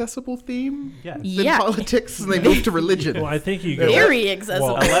more accessible theme Yes. than Yeah. politics, and they moved to religion. Well, I think you go. Very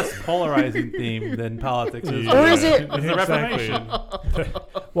accessible. A less polarizing theme than politics is. Or is it- It's the Reformation.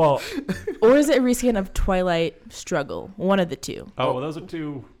 Well, Or is it a reskin of Twilight Struggle? One of the two. Oh, well, those are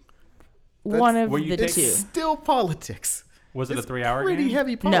two. One of where you the take- two. Still politics. Was it It's a 3-hour pretty game?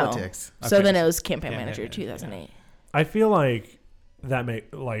 heavy No. politics. So Okay. then it was Campaign Yeah, Manager yeah, 2008. I feel like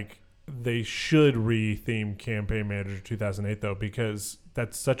they should re-theme Campaign Manager 2008 though, because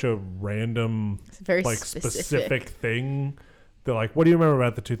that's such a random, It's very like specific. specific thing. They're like, what do you remember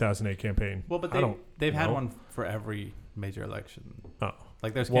about the 2008 campaign? Well, but I don't they've had know. one for every major election. Oh.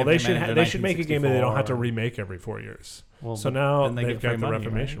 Like there's Well, they Campaign should Manager they should make a game that they don't have to 1964. remake every 4 years. Well, So but now then they they've get got free the money,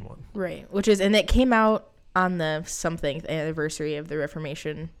 Reformation right? one. Right. And it came out on the something anniversary of the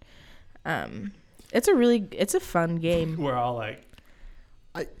Reformation. It's a fun game. We're all like,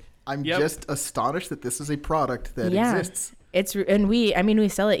 I'm Yep. just astonished that this is a product that Yeah. exists. We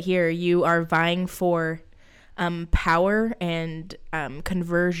sell it here. You are vying for power and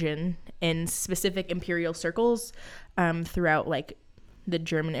conversion in specific imperial circles throughout like the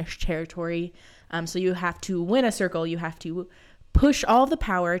Germanish territory. So you have to win a circle. You have to push all the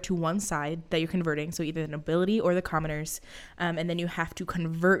power to one side that you're converting, so either the nobility or the commoners, and then you have to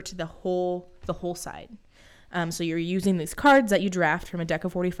convert the whole side. So you're using these cards that you draft from a deck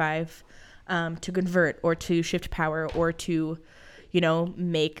of 45 to convert or to shift power or to,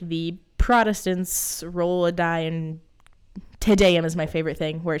 make the Protestants roll a die. And Te Deum is my favorite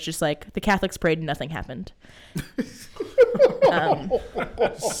thing, where it's just like the Catholics prayed and nothing happened.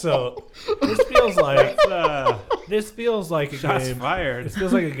 So this feels like a Shots game. fired. It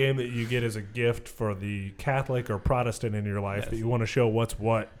feels like a game that you get as a gift for the Catholic or Protestant in your life that you want to show what's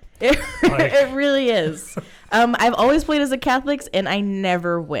what. It really is. I've always played as a Catholic, and I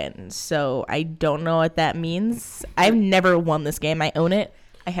never win. So I don't know what that means. I've never won this game. I own it.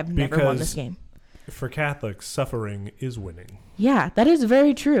 I have never won this game. For Catholics, suffering is winning. Yeah, that is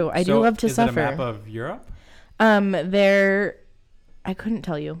very true. I do love to suffer. Is it a map of Europe? I couldn't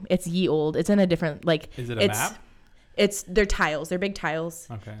tell you. It's ye old. It's in a different Is it a map? They're tiles. They're big tiles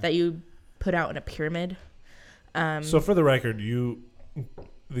that you put out in a pyramid. So for the record,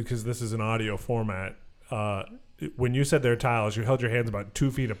 because this is an audio format, when you said they're tiles, you held your hands about 2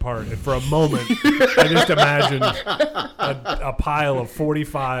 feet apart, and for a moment, I just imagined a pile of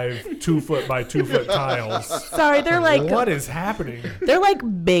 45 2-foot by 2-foot tiles. Sorry, they're like What is happening? they're like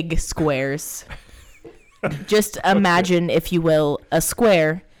big squares. Just imagine, if you will, a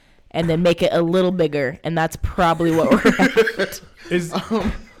square, and then make it a little bigger, and that's probably what we're at. Is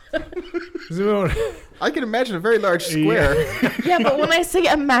I can imagine a very large square. Yeah, but when I say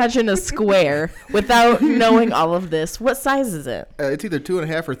imagine a square without knowing all of this, what size is it? It's either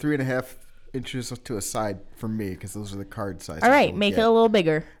 2.5 or 3.5 inches to a side for me, because those are the card sizes. All right, make it a little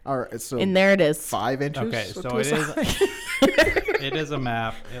bigger. All right, so And there it is. 5 inches. Okay, to so a it side? is. It is a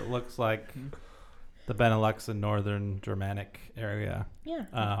map. It looks like the Benelux and Northern Germanic area.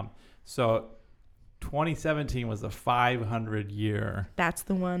 Yeah. So 2017 was the 500-year That's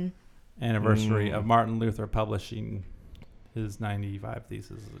the one. anniversary of Martin Luther publishing his 95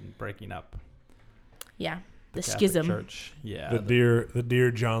 Theses and breaking up Yeah. The Catholic schism. Church. Yeah. the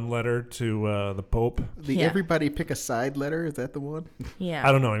dear John letter to the Pope? The Yeah. everybody pick a side letter, is that the one? Yeah.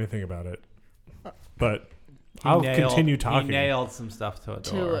 I don't know anything about it, but I'll continue talking. He nailed some stuff to a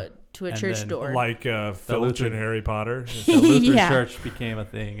door. To a And church then, door. Like Filch Lutheran- and Harry Potter. The Lutheran Yeah. Church became a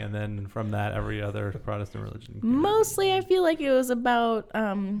thing, and then from that, every other Protestant religion. came. Mostly, I feel like it was about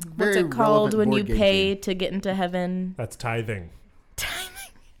what's Very it called relevant when board you game pay theme. to get into heaven? That's tithing.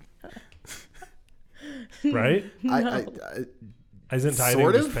 Right? Isn't tithing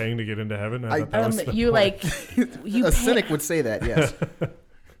Sort just of? paying to get into heaven? I thought that was the You point. you A pay, cynic would say that, yes.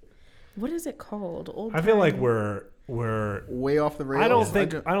 what is it called? Old I feel like time- we're Way off the rails. I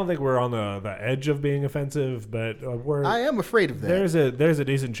don't think we're on the edge of being offensive, but we're. I am afraid of that. There's a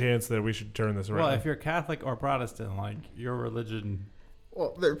decent chance that we should turn this around. Well, if you're Catholic or Protestant, like your religion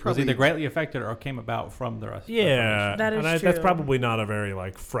Well, they're was probably either greatly affected or came about from the rest. yeah, That is and that's true. probably not a very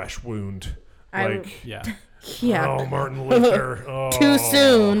fresh wound. I- Yeah. Yeah. Oh, Martin Luther. Oh. Too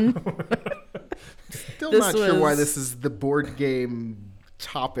soon. still this not sure why was- this is the board game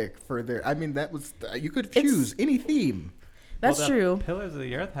topic for their. I mean, that was you could choose any theme. That's Well, the true. Pillars of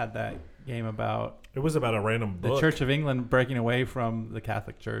the Earth had that game about It was about a random the book. Church of England breaking away from the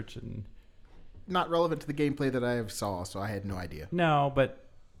Catholic Church, and Not relevant to the gameplay that I saw, so I had no idea. no, but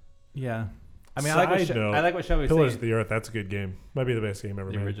yeah. I mean, Side note, I like what Shelby was Pillars saying. of the Earth. That's a good game. Might be the best game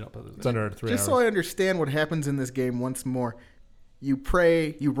ever The made. original Pillars of It's the under 3 Just hours. so I understand what happens in this game once more. You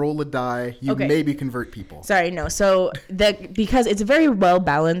pray, you roll a die, you Okay. maybe convert people. Sorry, no. So because it's very well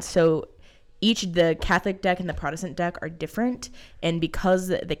balanced, so the Catholic deck and the Protestant deck are different, and because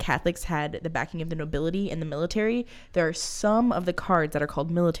the Catholics had the backing of the nobility and the military, there are some of the cards that are called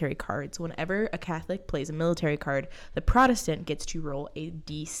military cards. Whenever a Catholic plays a military card, the Protestant gets to roll a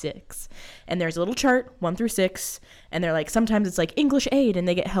d6, and there's a little chart 1 through 6, and they're like sometimes it's like English aid and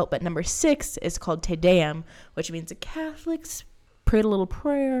they get help, but number 6 is called Te Deum, which means the Catholics prayed a little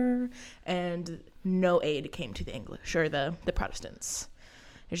prayer and no aid came to the English or the Protestants.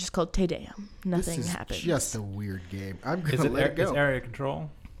 It's just called Te Deum. Nothing This is happens. just a weird game. I'm Is gonna it, let it is go. area control?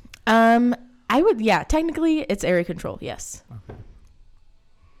 I would, yeah, technically it's area control, yes. Okay.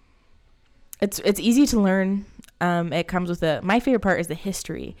 It's easy to learn. It comes with my favorite part is the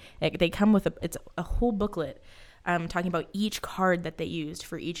history. They come with it's a whole booklet talking about each card that they used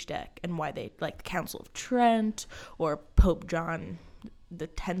for each deck and why they, like the Council of Trent or Pope John the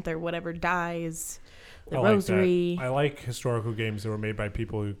 10th or whatever dies, the I like Rosary. that. I like historical games that were made by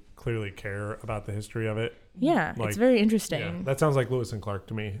people who clearly care about the history of it. Yeah, Like, it's very Yeah, interesting. that sounds like Lewis and Clark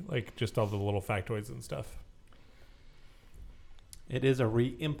to me. Like just all the little factoids and stuff. It is a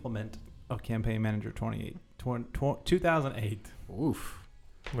re-implement of Campaign Manager 2008. Oof.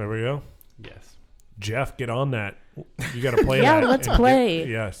 There we go. Yes. Jeff, get on that. You got to play Yeah, that. let's and play.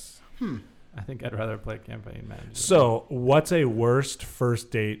 yes. I think I'd rather play Campaign Manager. So, what's a worst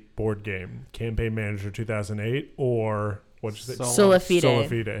first date board game? Campaign Manager 2008 or what'd you say? Sola Fide. Sola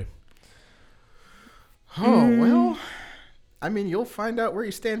Fide. Oh, well, I mean, you'll find out where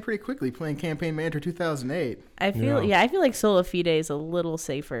you stand pretty quickly playing Campaign Manager 2008. I feel I feel like Sola Fide is a little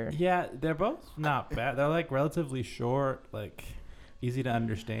safer. Yeah, they're both not bad. They're like relatively short, like easy to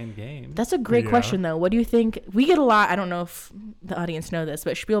understand games. That's a great question, though. What do you think? We get a lot. I don't know if the audience know this,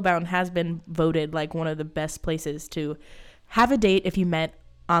 but Spielbound has been voted like one of the best places to have a date if you met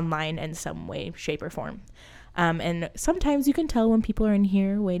online in some way, shape, or form. And sometimes you can tell when people are in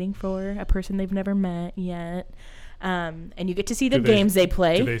here waiting for a person they've never met yet. And you get to see the games they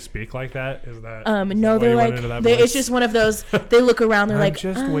play. Do they speak like that? Is that no, they're like it's just one of those. They look around. They're like,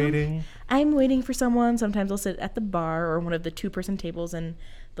 just waiting. I'm waiting for someone. Sometimes they'll sit at the bar or one of the 2-person tables in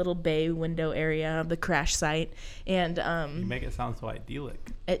the little bay window area of the crash site. And you make it sound so idyllic.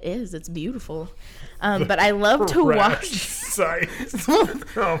 It is. It's beautiful. But I love to watch. Site.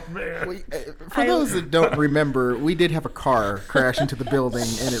 Oh man! For those that don't remember, we did have a car crash into the building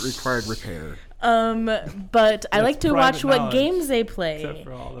and it required repair. But I like to watch what games they play,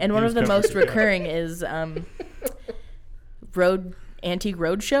 and one of the most recurring is Antique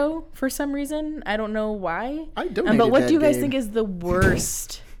Roadshow for some reason. I don't know why. I donated but what that do you guys game. think is the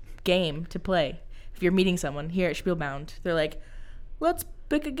worst game to play if you're meeting someone here at Spielbound? They're like, let's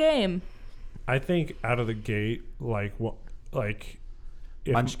pick a game. I think out of the gate,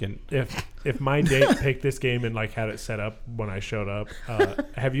 if, Munchkin. If my date picked this game and like had it set up when I showed up,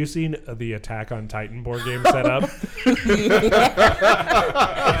 have you seen the Attack on Titan board game set up?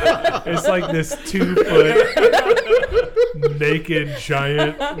 It's like this 2-foot naked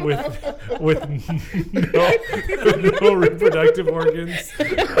giant with no reproductive organs.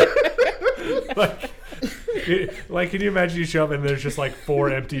 Like, can you imagine you show up and there's just like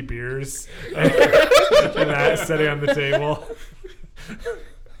 4 empty beers and that sitting on the table?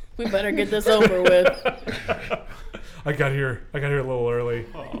 We better get this over with. I got here a little early.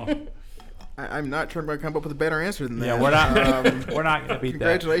 I'm not sure I'm going to come up with a better answer than that. Yeah, we're not going to beat that.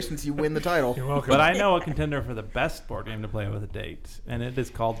 Congratulations, you win the title. You're welcome. But I know a contender for the best board game to play with a date, and it is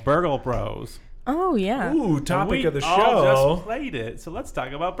called Burgle Bros. Oh yeah. Ooh, topic of the all show. just played it, so let's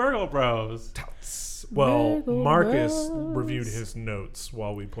talk about Burgle Bros. Well, Burgle Marcus Bros. reviewed his notes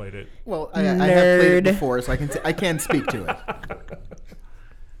while we played it. Well, I have played it Nerd. before, so I can speak to it.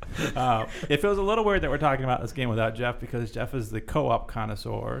 It feels a little weird that we're talking about this game without Jeff because Jeff is the co-op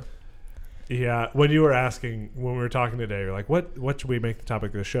connoisseur. Yeah, when you were asking, when we were talking today, you're like, what should we make the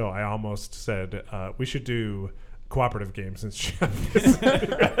topic of the show? I almost said we should do cooperative games since Jeff is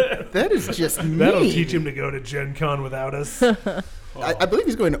That is just mean. That'll teach him to go to Gen Con without us. I believe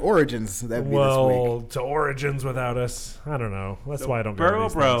he's going to Origins. That would be this week. To Origins without us. I don't know. That's why I don't go to Burgle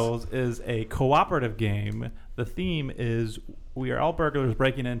these Bros is a cooperative game. The theme is we are all burglars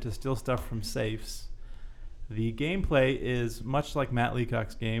breaking in to steal stuff from safes. The gameplay is much like Matt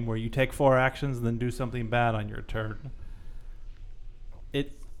Leacock's game where you take 4 actions and then do something bad on your turn. I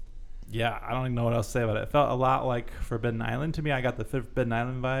don't even know what else to say about it. It felt a lot like Forbidden Island to me. I got the Forbidden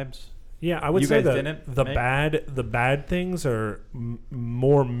Island vibes. Yeah, I would You say guys that didn't the make- bad things are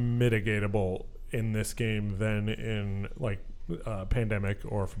more mitigatable in this game than in like Pandemic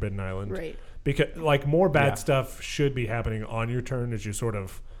or Forbidden Island. Right. Because like more bad Yeah. stuff should be happening on your turn as you sort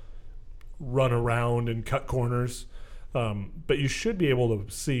of run around and cut corners. But you should be able to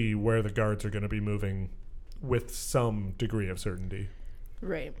see where the guards are going to be moving with some degree of certainty.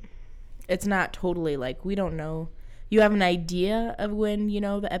 Right. It's not totally like we don't know. You have an idea of when,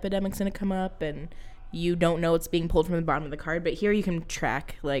 the epidemic's going to come up and you don't know it's being pulled from the bottom of the card. But here you can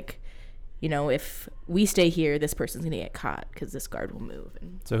track, if we stay here, this person's going to get caught because this guard will move.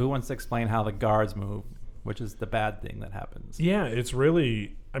 And So who wants to explain how the guards move, which is the bad thing that happens? Yeah, it's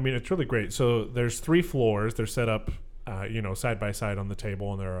really great. So there's 3 floors. They're set up, side by side on the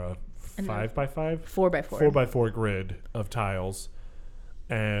table, and they're a 5x5? 4x4. 4x4 grid of tiles.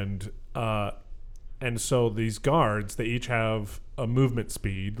 And so these guards, they each have a movement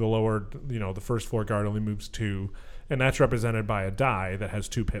speed. The lower, the first floor guard only moves 2, and that's represented by a die that has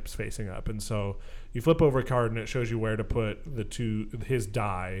 2 pips facing up. And so you flip over a card, and it shows you where to put his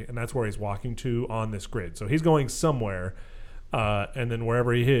die, and that's where he's walking to on this grid. So he's going somewhere, and then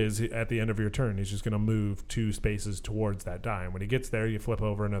wherever he is at the end of your turn, he's just going to move 2 spaces towards that die. And when he gets there, you flip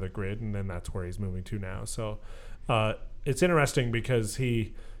over another grid, and then that's where he's moving to now. So it's interesting because he's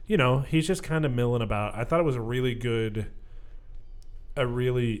just kind of milling about. I thought it was a really good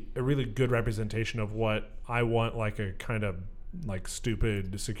representation of what I want, like a kind of like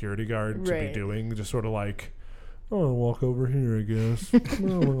stupid security guard to be Right. doing. Just sort of like I'll walk over here, I guess.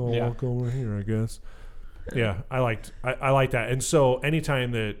 I'll Yeah. walk over here, I guess. Yeah, I like that. And so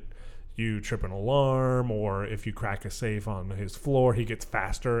anytime that you trip an alarm or if you crack a safe on his floor, he gets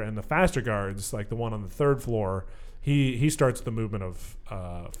faster. And the faster guards, like the one on the third floor, he starts the movement of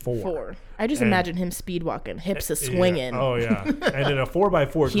 4. I just And- imagine him speed walking, hips a Yeah. swinging, Oh, yeah. And in a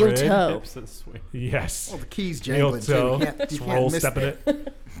 4x4 heel grid. toe. Hips that swing. Yes. Well, the keys Heel jangling too. toe. You can't, you Just can't roll miss stepping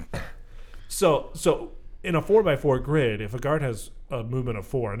that. it. So in a 4x4 grid, if a guard has a movement of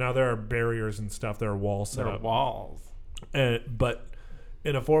 4, now there are barriers and stuff, there are walls set There are up. walls. But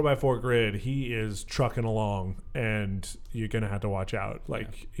in a 4x4 grid, he is trucking along, and you're gonna have to watch out.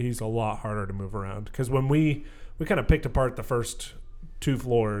 Like he's a lot harder to move around because when we kind of picked apart the first 2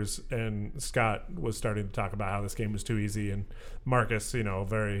 floors, and Scott was starting to talk about how this game was too easy, and Marcus,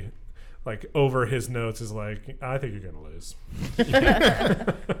 very like over his notes is like, I think you're gonna lose.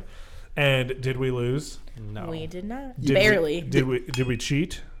 And did we lose? No. We did not. Did Barely. Did we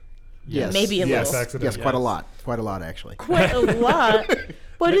cheat? Yes. Maybe a yes. little. Accident. Yes, quite a Yes. lot. Quite a lot, actually. Quite a lot.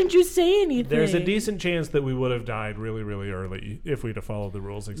 Why didn't you say anything? There's a decent chance that we would have died really, really early if we'd have followed the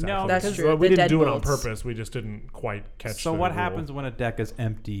rules exactly. No, That's because true. We The didn't do it on deadbolts. purpose. We just didn't quite catch. So the what rule. happens when a deck is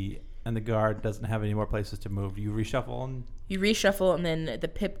empty and the guard doesn't have any more places to move? You reshuffle and You reshuffle and then the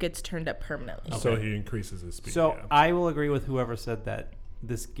pip gets turned up permanently. So Okay. he increases his speed. So yeah. I will agree with whoever said that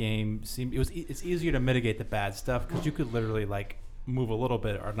this game it's easier to mitigate the bad stuff because you could literally like move a little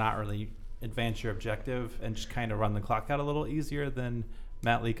bit or not really advance your objective and just kind of run the clock out a little easier than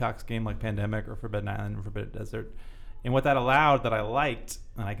Matt Leacock's game like Pandemic or Forbidden Island or Forbidden Desert. And what that allowed that I liked,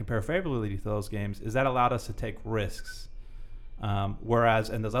 and I compare favorably to those games, is that allowed us to take risks. Whereas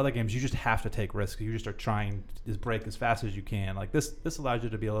in those other games, you just have to take risks. You just are trying to break as fast as you can. Like this allows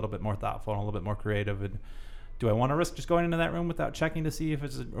you to be a little bit more thoughtful and a little bit more creative. And do I want to risk just going into that room without checking to see if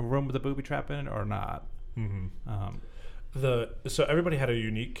it's a room with a booby trap in it or not? So everybody had a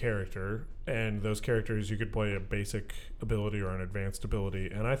unique character, and those characters you could play a basic ability or an advanced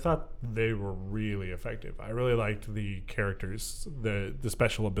ability, and I thought they were really effective. I really liked the characters, the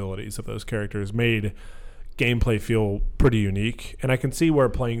special abilities of those characters made gameplay feel pretty unique, and I can see where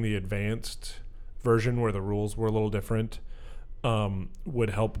playing the advanced version where the rules were a little different would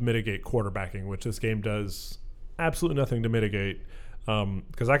help mitigate quarterbacking, which this game does absolutely nothing to mitigate.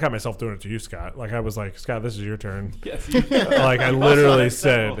 Because I caught myself doing it to you, Scott. Like I was like, Scott, this is your turn. Yes. Like I literally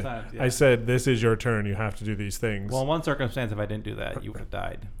several said, times, yeah. I said, this is your turn. You have to do these things. Well, in one circumstance, if I didn't do that, you would have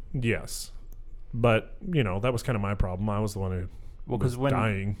died. Yes, but that was kind of my problem. I was the one who Well, was because when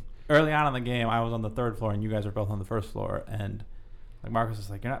dying. early on in the game, I was on the 3rd floor and you guys were both on the 1st floor, and like Marcus was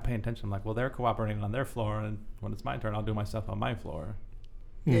like, "You're not paying attention." I'm like, "Well, they're cooperating on their floor, and when it's my turn, I'll do my stuff on my floor."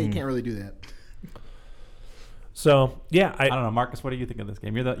 Yeah, you can't really do that. So yeah, I don't know, Marcus. What do you think of this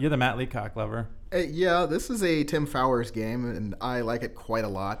game? You're the Matt Leacock lover. Yeah, this is a Tim Fowers game, and I like it quite a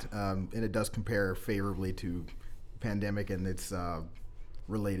lot. And it does compare favorably to Pandemic and its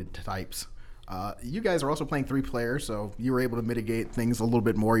related types. You guys are also playing 3 players, so you were able to mitigate things a little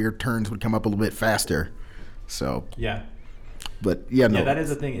bit more. Your turns would come up a little bit faster. So, Yeah. but yeah, no, Yeah, that is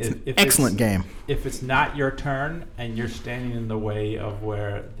the thing. If excellent it's- game. If it's not your turn and you're standing in the way of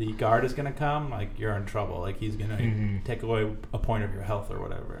where the guard is going to come, like you're in trouble. Like he's going to take away a point of your health or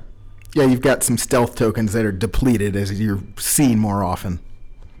whatever. Yeah, you've got some stealth tokens that are depleted as you're seen more often.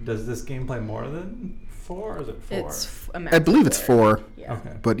 Does this game play more than 4 or is it 4? It's I believe it's 4, Yeah.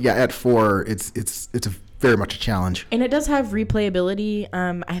 Okay. but yeah, at 4, it's very much a challenge. And it does have replayability.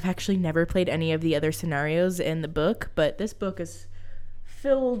 I've actually never played any of the other scenarios in the book, but this book is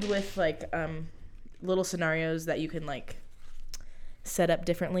filled with like little scenarios that you can like set up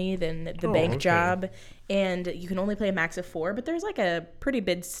differently than the bank okay. job, and you can only play a max of 4. But there's like a pretty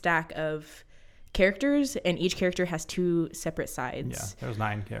big stack of characters, and each character has 2 separate Yeah, sides. there's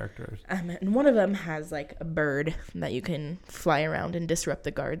 9 characters. And one of them has like a bird that you can fly around and disrupt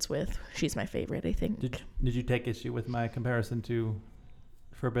the guards with. She's my favorite, I think. Did you take issue with my comparison to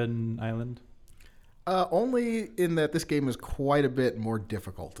Forbidden Island? Only in that this game is quite a bit more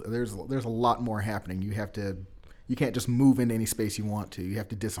difficult. There's a lot more happening. You can't just move into any space you want to. You have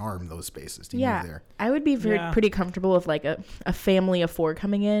to disarm those spaces to move there. I would be Yeah. pretty comfortable with like a family of 4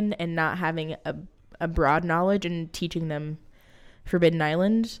 coming in and not having a broad knowledge and teaching them Forbidden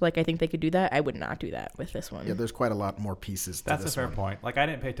Island. Like I think they could do that. I would not do that with this one. Yeah, there's quite a lot more pieces to That's a this fair one. point. Like I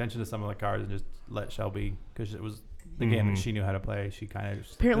didn't pay attention to some of the cards and just let Shelby because it was the game that she knew how to play. She kind of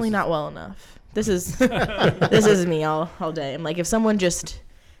Apparently not well enough. This is this is me all day. I'm like, if someone just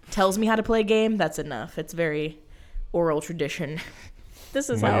tells me how to play a game, that's enough. It's very oral tradition. This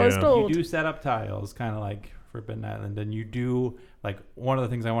is how I was Yeah. told. You do set up tiles, kind of like Forbidden Island, and you do like one of the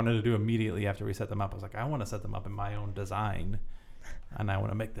things I wanted to do immediately after we set them up. I was like, I want to set them up in my own design, and I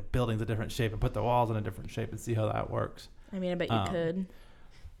want to make the buildings a different shape and put the walls in a different shape and see how that works. I mean, I bet you could.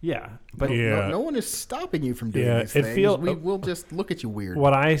 Yeah, but No one is stopping you from doing these things. We'll just look at you weird.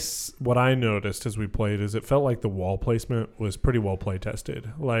 What I noticed as we played is it felt like the wall placement was pretty well play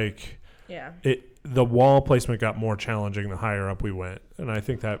tested. Like, Yeah. The wall placement got more challenging the higher up we went, and I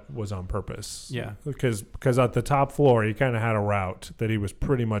think that was on purpose. Yeah, because at the top floor he kind of had a route that he was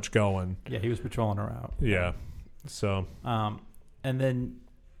pretty much going. Yeah, he was patrolling a route. Yeah, so and then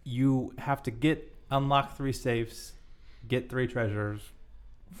you have to unlock 3 safes, get 3 treasures,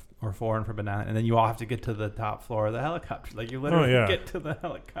 or 4 in Forbidden Island, and then you all have to get to the top floor of the helicopter. Like you literally get to the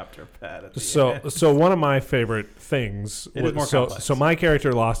helicopter pad. At the end. So one of my favorite things. It is more complex. So my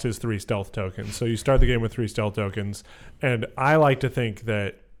character lost his 3 stealth tokens. So you start the game with 3 stealth tokens, and I like to think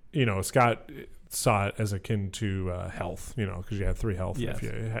that Scott saw it as akin to health. Because you have 3 health. Yes.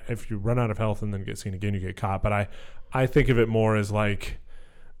 If you run out of health and then get seen again, you get caught. But I think of it more as like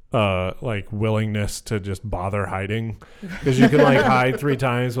willingness to just bother hiding, because you can hide 3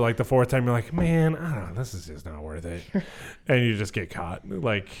 times, but the 4th time you're like, man, I don't know, this is just not worth it, and you just get caught.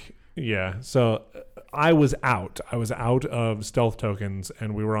 So I was out of stealth tokens,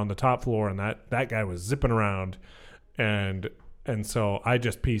 and we were on the top floor, and that guy was zipping around, and so I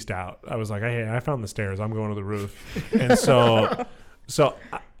just pieced out. I was like, hey, I found the stairs, I'm going to the roof. And so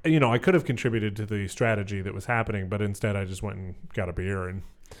I could have contributed to the strategy that was happening, but instead I just went and got a beer and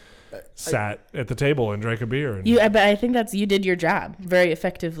sat at the table and drank a beer. And But I think you did your job very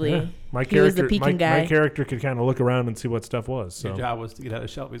effectively. Yeah. My He was the peeking guy. My character could kind of look around and see what stuff was. So Your job was to get out of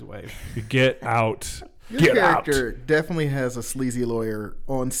Shelby's way. Get out. Your character definitely has a sleazy lawyer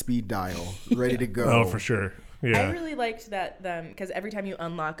on speed dial, ready to go. Oh, for sure. Yeah. I really liked that because every time you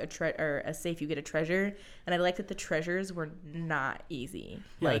unlock a safe, you get a treasure, and I liked that the treasures were not easy.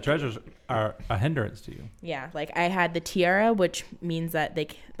 Yeah, the treasures are a hindrance to you. Yeah, I had the tiara, which means that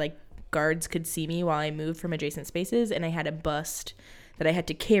guards could see me while I moved from adjacent spaces, and I had a bust that I had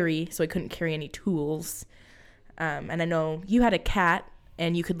to carry, so I couldn't carry any tools. And I know you had a cat,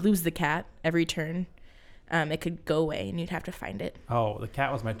 and you could lose the cat every turn. It could go away, and you'd have to find it. Oh, the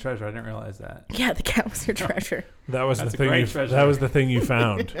cat was my treasure. I didn't realize that. Yeah, the cat was your treasure. That was That's the thing. a great treasure. That was the thing you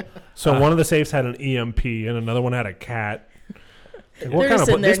found. So one of the safes had an EMP, and another one had a cat. What kind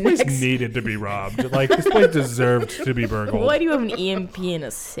of this place needed to be robbed? This place deserved to be burgled. Why do you have an EMP in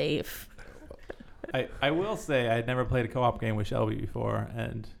a safe? I will say I had never played a co-op game with Shelby before,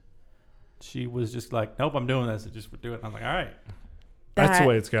 and she was just like, "Nope, I'm doing this." And just do it. And I'm like, "All right." That's the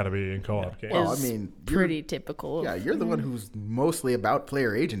way it's got to be in co-op games. Well, I mean, pretty typical. Yeah, you're the one who's mostly about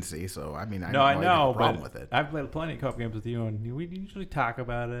player agency, so I mean, I know, have a problem with it. I've played plenty of co-op games with you, and we usually talk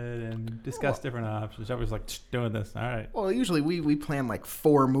about it and discuss different options. Shelby's like, doing this. All right. Well, usually we plan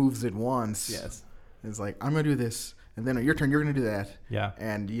 4 moves at once. Yes. It's like, I'm going to do this, and then on your turn, you're going to do that. Yeah.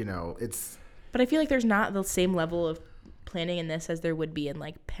 And, it's... But I feel like there's not the same level of planning in this as there would be in,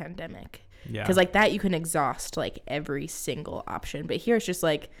 Pandemic. Yeah. Because, that, you can exhaust, every single option. But here it's just,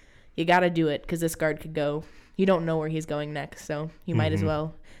 you got to do it because this guard could go. You don't know where he's going next, so you might as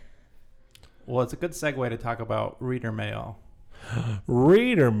well. Well, it's a good segue to talk about reader mail.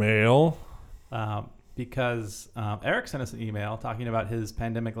 Reader mail? Because Eric sent us an email talking about his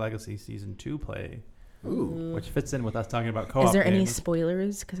Pandemic Legacy Season 2 play. Ooh. Which fits in with us talking about co-op Is there games. any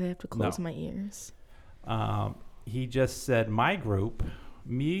spoilers? Because I have to close No. my ears. He just said, my group,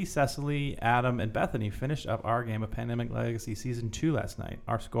 me, Cecily, Adam, and Bethany finished up our game of Pandemic Legacy Season 2 last night.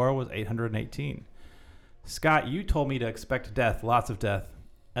 Our score was 818. Scott, you told me to expect death, lots of death.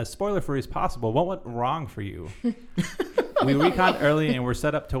 As spoiler-free as possible, what went wrong for you? We reconned early and were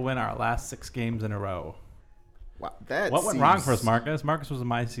set up to win our last 6 games in a row. Wow, what went wrong for us, Marcus? Marcus was in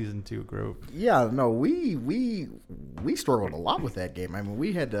my Season 2 group. Yeah, no, we struggled a lot with that game. I mean,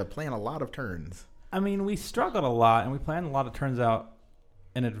 we had to plan a lot of turns. I mean, we struggled a lot, and we planned a lot of turns out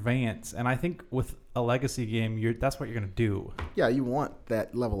in advance. And I think with a legacy game, that's what you're going to do. Yeah, you want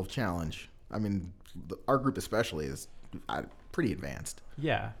that level of challenge. I mean, our group especially is pretty advanced.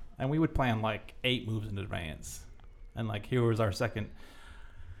 Yeah, and we would plan 8 moves in advance. And here was our second.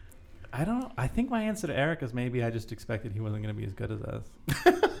 I don't know. I think my answer to Eric is maybe I just expected he wasn't going to be as good as us.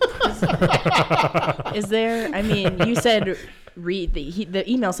 Is there, I mean, you said, the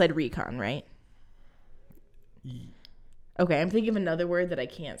email said recon, right? Okay, I'm thinking of another word that I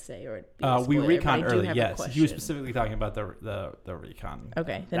can't say. Or we recon but I do early, have a yes. He was question. specifically talking about the recon.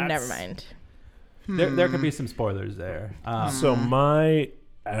 Okay, then never mind. There could be some spoilers there. So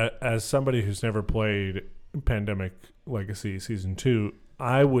as somebody who's never played Pandemic Legacy Season 2,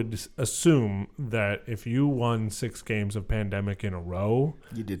 I would assume that if you won 6 games of Pandemic in a row,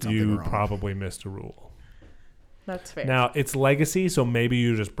 You did something you wrong. probably missed a rule. That's fair. Now, it's legacy, so maybe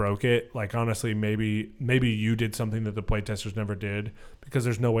you just broke it. Like, honestly, maybe you did something that the playtesters never did, because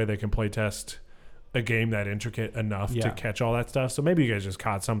there's no way they can playtest a game that intricate enough to catch all that stuff. So maybe you guys just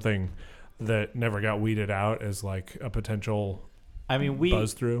caught something that never got weeded out as like a potential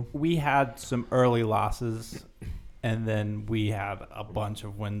buzz through. We had some early losses, and then we had a bunch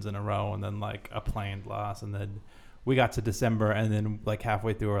of wins in a row, and then like a planned loss, and then we got to December, and then like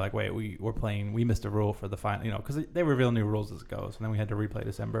halfway through, we're like, wait, we missed a rule for the final, because they reveal new rules as it goes, and then we had to replay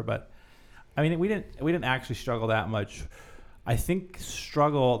December. But I mean, we didn't actually struggle that much. I think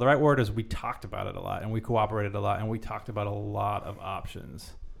struggle, the right word is we talked about it a lot, and we cooperated a lot, and we talked about a lot of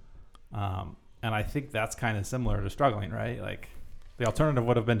options. And I think that's kind of similar to struggling, right? Like the alternative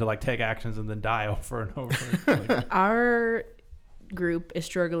would have been to like take actions and then die over and over. Like, Our group is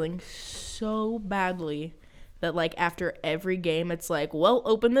struggling so badly that like after every game it's like, well,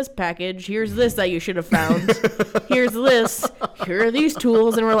 open this package, here's this that you should have found, here's this, here are these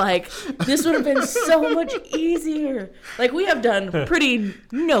tools, and we're like, this would have been so much easier. Like we have done pretty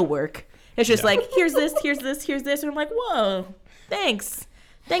no work. It's just like, here's this, here's this, here's this, and I'm like, whoa, thanks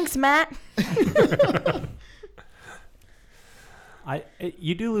Matt.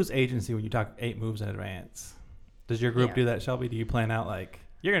 You do lose agency when you talk 8 moves in advance. Does your group Yeah. do that, Shelby? Do you plan out like,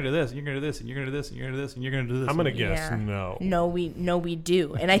 you're gonna do this, and you're gonna do this, and you're gonna do this, and you're gonna do this, and you're gonna do this? I'm going to guess Yeah. no. No, we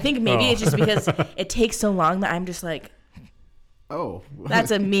do. And I think maybe it's just because it takes so long that I'm just like, Oh.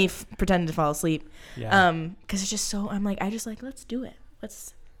 that's me pretending to fall asleep. Yeah. Because it's just so, I just like, let's do it.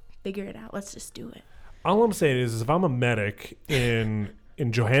 Let's figure it out. Let's just do it. All I'm saying is if I'm a medic in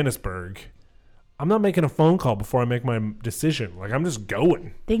Johannesburg, I'm not making a phone call before I make my decision. Like, I'm just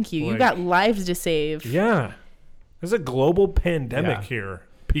going. Thank you. You Like- got lives to save. Yeah. There's a global pandemic Yeah. here,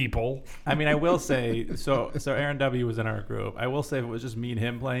 people. I mean, I will say, so Aaron W. was in our group. I will say if it was just me and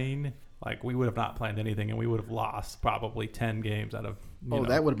him playing, like, we would have not planned anything, and we would have lost probably 10 games out of,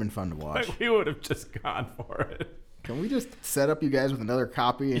 That would have been fun to watch. like, we would have just gone for it. Can we just set up you guys with another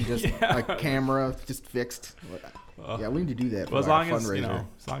copy and just like camera just fixed? Yeah, we need to do that for Well, as our long as, fundraiser.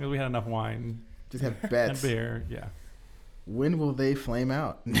 as long as we had enough wine Just have and bets. beer, yeah. When will they flame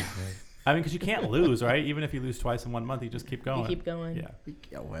out? I mean, because you can't lose, right? Even if you lose twice in 1 month, you just keep going. You keep going. Yeah.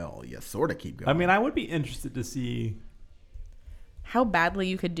 Yeah, well, you sort of keep going. I mean, I would be interested to see. How badly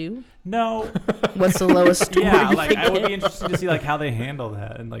you could do? No. What's the lowest score Yeah, you like could I would get? be interested to see like how they handle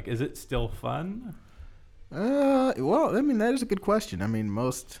that, and like, is it still fun? Well, I mean, that is a good question. I mean,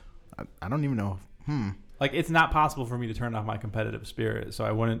 I don't even know. Like, it's not possible for me to turn off my competitive spirit, so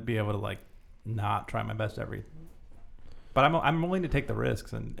I wouldn't be able to like not try my best every. But I'm willing to take the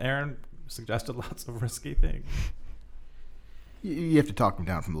risks, and Aaron suggested lots of risky things. You have to talk them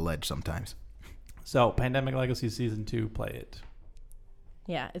down from the ledge sometimes. So, Pandemic Legacy Season 2, play it.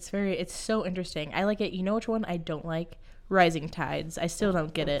 Yeah, it's so interesting. I like it. You know which one I don't like? Rising Tides. I still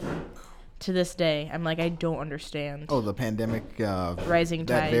don't get it. To this day, I'm like, I don't understand. Oh, the pandemic Rising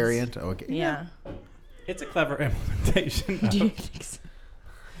that Tides. variant. Okay. Yeah. It's a clever implementation. Do you think so?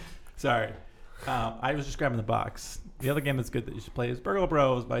 Sorry. I was just grabbing the box. The other game that's good that you should play is Burgle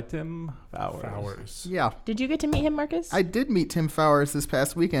Bros by Tim Fowers. Yeah. Did you get to meet him, Marcus? I did meet Tim Fowers this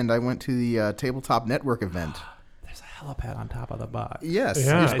past weekend. I went to the Tabletop Network event. There's a helipad on top of the box. Yes.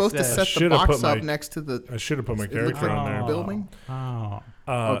 Yeah. You're supposed to I set the should've box put up my- next to the I should have put my It character looks like on there. a building. Oh.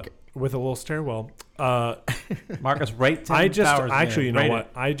 Okay. With a little stairwell. Marcus, rate Tim I just Fowers actually, game. you know Rate what?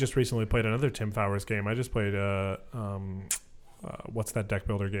 it. I just recently played another Tim Fowers game. I just played what's that deck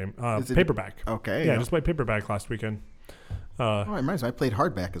builder game? Is it- Paperback. Okay. Yeah, I just played Paperback last weekend. Oh, it reminds me. I played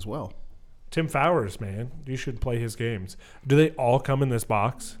hardback as well. Tim Fowers, man, you should play his games. Do they all come in this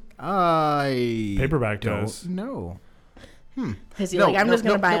box? Paperback don't does. know. Because No, you're like, I'm no, just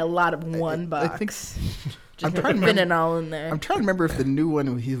going to no, buy no. a lot of one I box. think Just I'm trying to fit remember- it all in there. I'm trying to remember if the new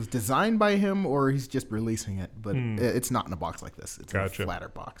one he was designed by him or he's just releasing it, but it's not in a box like this. It's Gotcha. in a flatter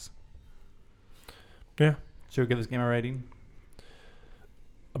box. Yeah. Should we give this game a rating?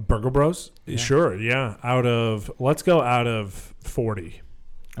 Burgle Bros? Yeah. Sure, yeah. Let's go out of 40.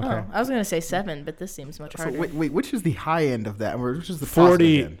 Oh, I was going to say 7, but this seems much So harder. wait, which is the high end of that? Or which is the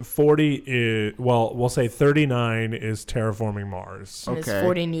 40, positive end? 40 is, well, we'll say 39 is Terraforming Mars. And it's okay.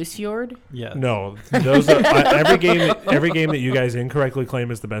 40 Newsfjord. Yes. No, those are every game that you guys incorrectly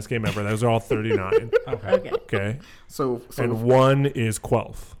claim is the best game ever. Those are all 39. Okay. Okay. Okay, So and 1 is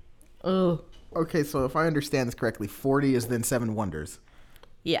Quelf. Oh, okay, so if I understand this correctly, 40 is then 7 Wonders.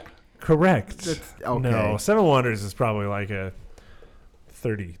 yeah. Correct. That's- okay. No, Seven Wonders is probably like a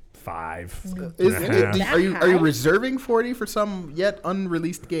 5. Are you reserving 40 for some yet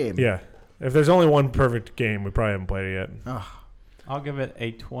unreleased game? Yeah. If there's only one perfect game, we probably haven't played it yet. Oh, I'll give it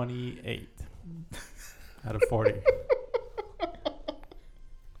a 28 out of 40.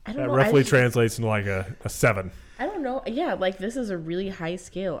 I don't That know. roughly translates into like a 7. I don't know. Yeah, like this is a really high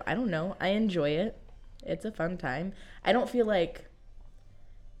scale. I don't know. I enjoy it. It's a fun time. I don't feel like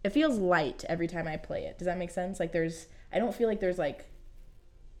it feels light every time I play it. Does that make sense? Like I don't feel like there's like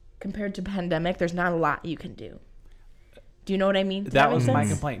compared to Pandemic, there's not a lot you can do. Do you know what I mean? That was make my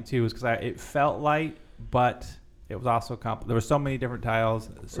sense? complaint too, is because it felt light, but it was also there were so many different tiles,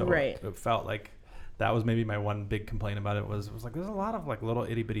 so Right. it felt like that was maybe my one big complaint about it was like there's a lot of like little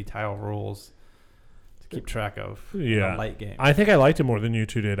itty bitty tile rules to keep track of in Yeah. a light game. I think I liked it more than you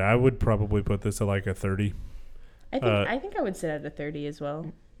two did. I would probably put this at like a 30. I think I would sit at a 30 as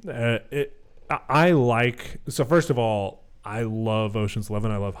well. So first of all, I love Ocean's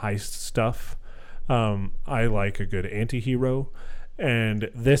 11. I love heist stuff. I like a good anti-hero, and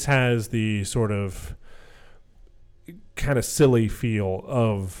this has the sort of kind of silly feel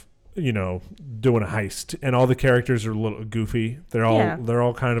of doing a heist, and all the characters are a little goofy. They're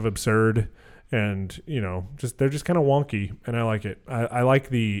all kind of absurd, and they're just kind of wonky, and I like it. I like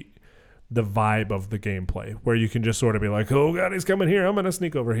the vibe of the gameplay where you can just sort of be like, oh god, he's coming here, I'm gonna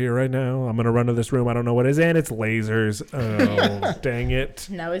sneak over here right now, I'm gonna run to this room, I don't know what it is, and it's lasers. Oh dang it.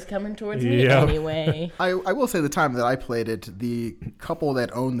 Now he's coming towards me Yep. anyway. I will say the time that I played it, the couple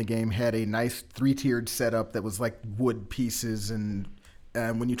that owned the game had a nice 3-tiered setup that was like wood pieces, and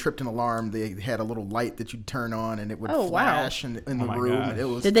when you tripped an alarm, they had a little light that you'd turn on, and it would flash in the my room. gosh. And it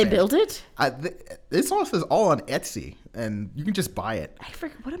was Did they build it? This also is all on Etsy, and you can just buy it. I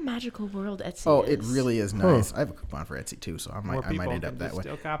forget what a magical world Etsy Oh, is. it really is nice. I have a coupon for Etsy too, so I More might people end can up that just way.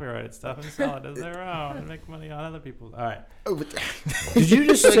 steal copyrighted stuff and sell it as their own and make money on other people's. All right. Oh, but- Did you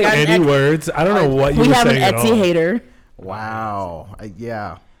just We say got an any words? I don't know what you We were have an saying at Etsy all. hater. Wow.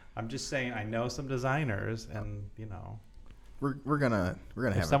 Yeah. I'm just saying I know some designers, and We're gonna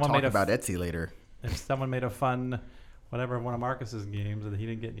have a someone talk made a about Etsy later. if someone made a fun whatever one of Marcus's games and he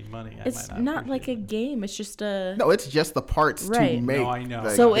didn't get any money, I It's might not like a appreciate game. It's just a. No, it's just the parts to Right. make. No, I know.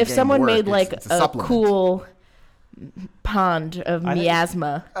 So the if game someone work. made like it's a supplement. cool pond of I think-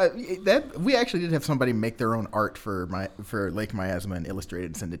 miasma, that we actually did have somebody make their own art for Lake Miasma and illustrate it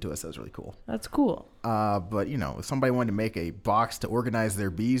and send it to us. That was really cool. that's cool. But if somebody wanted to make a box to organize their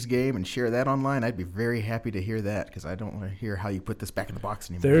bees game and share that online, I'd be very happy to hear that, because I don't want to hear how you put this back in the box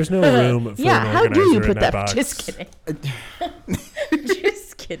anymore. There's no room for Yeah, an how do you organizer in put that? box. Just kidding.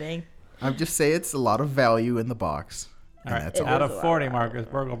 Just kidding. I'm just saying it's a lot of value in the box. All right. that's all. Out is of a lot 40, of Marcus,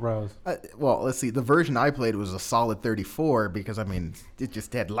 Burgle Bros. Well, let's see. The version I played was a solid 34 because, it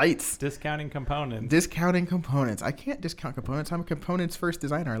just had lights. Discounting components. Discounting components. I can't discount components. I'm a components first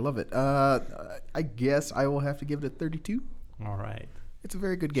designer. I love it. I guess I will have to give it a 32. All right. It's a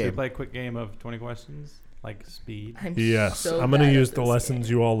very good Should we game. play a quick game of 20 questions? Like speed? I'm Yes, so I'm going to bad use at the this lessons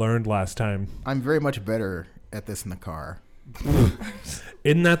game. you all learned last time. I'm very much better at this in the car.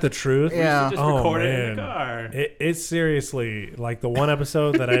 Isn't that the truth? Yeah. Just Oh, record it in man. the car. It's seriously like the one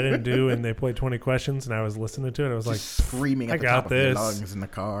episode that I didn't do, and they played 20 questions, and I was listening to it. I was like, Screaming I at the got top of your this. lungs in the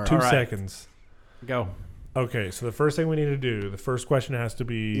car. 2 All right. seconds. Go. Okay, so the first thing we need to do, the first question has to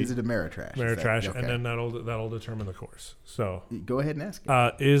be Is it a Ameritrash? Is that- Ameritrash, okay. and then that'll determine the course. So, Go ahead and ask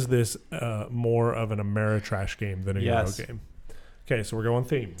it. is this more of an Ameritrash game than a Yes. Euro game? Okay, so we're going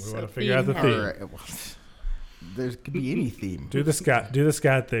theme. We So want to figure out the theme theme. All right. Well, there could be any theme. Do the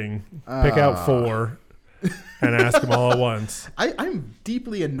Scott thing. Pick out 4 and ask them all at once. I'm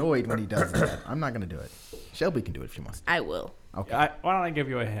deeply annoyed when he does that. I'm not going to do it. Shelby can do it if she wants. I will. Okay. Why don't I give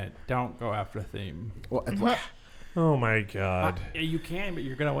you a hint? Don't go after a theme. Well, Oh my God. You can, but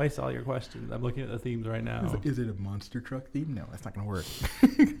you're going to waste all your questions. I'm looking at the themes right now. is it a monster truck theme? No, that's not going to work.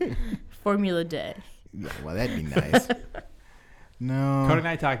 Formula Day. Yeah, well, that'd be nice. No. Cody and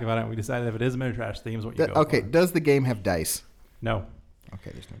I talked about it, and we decided if it is Ameritrash themes, what you go Okay, for. does the game have dice? No. Okay,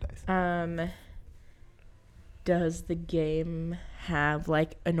 there's no dice. Does the game have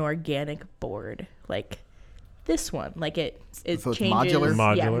like an organic board, like this one? Like it So it's changes.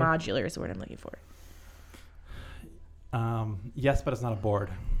 modular? Yeah, Modular. modular is the word I'm looking for. Yes, but it's not a board.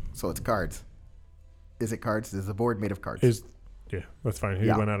 So it's cards. Is it cards? Is the board made of cards? Yeah, that's fine. He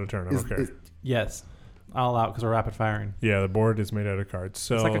Yeah. went out of turn. I don't care. Yes. All out because we're rapid firing. Yeah, the board is made out of cards.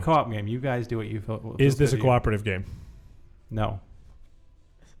 So It's like a co-op game. You guys do what you feel. is this a feels good to you. cooperative game? No.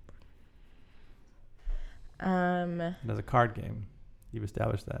 Um, It is a card game. You've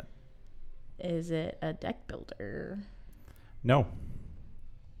established that. is it a deck builder? No.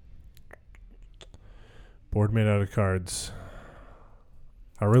 Board made out of cards.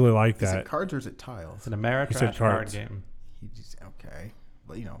 I really like Is that. it cards or is it tiles? It's an Ameritrash You said card cards. game. Okay.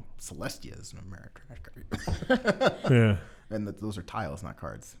 Well, Celestia is an Ameritrash card. Yeah. And those are tiles, not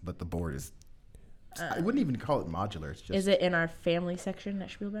cards. But the board is... I wouldn't even call it modular. It's just... Is it in our family section at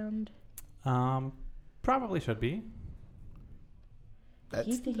Spielbound? Probably should be.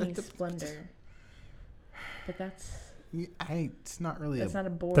 He's thinking Splendor. But that's... It's not really That's not a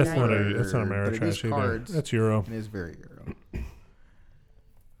board. That's not either. a. That's not but it is Ameritrash either. cards. That's Euro. It is very Euro.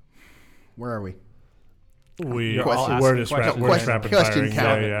 Where are we? You're all We're asking just questions. we're just rapid Question firing.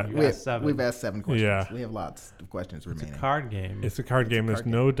 count. Yeah. You asked 7. We've asked 7 questions. Yeah. We have lots of questions It's remaining. a card game. It's a card game. a There's card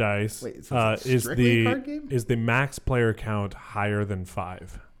no dice. Wait, so is it strictly a card game? Is the max player count higher than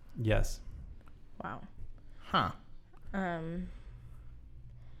 5? Yes. Wow. Huh.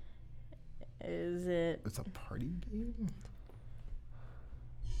 Is it? It's a party game?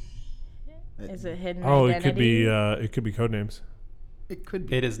 Is it hidden? Oh, identity? it could be Codenames. It could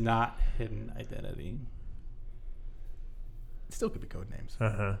be. It is not hidden identity. It still could be code names. Uh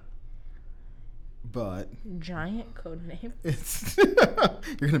huh. But Giant code name. it's you're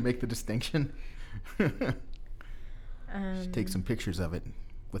going to make the distinction? Just take some pictures of it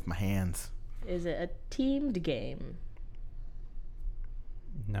with my hands. Is it a teamed game?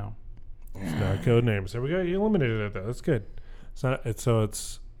 No. It's not Codenames. There we go. You eliminated it though. That's good. It's not.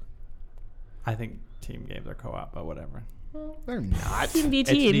 It's. I think team games are co-op, but whatever. Well, They're not. team v It's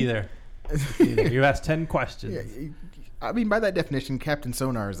team. neither. Neither. You asked 10 questions. Yeah, I mean, by that definition, Captain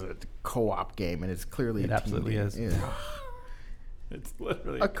Sonar is a co-op game, and it's clearly It a team absolutely game. is. Yeah. It's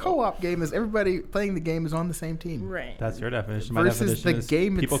literally A co-op game is everybody playing the game is on the same team. Right. That's your definition. My Versus definition the is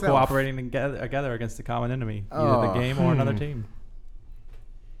game people itself. cooperating together against a common enemy, either the game or another team.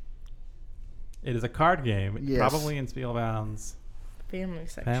 It is a card game, Yes. probably in Spielbound's Family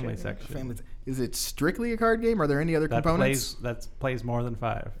section. family section. Is it strictly a card game? Are there any other That components? plays more than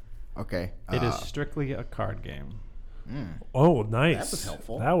 5. Okay. It is strictly a card game. Oh, nice. That was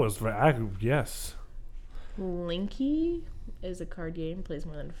helpful. That was yes. Linky is a card game. Plays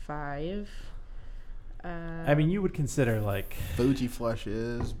more than 5. I mean, you would consider like Fuji Flush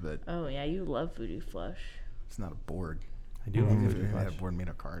is, but Oh yeah, you love Voodoo Flush. it's not a board. I do love Even if Voodoo it had a Flush. board made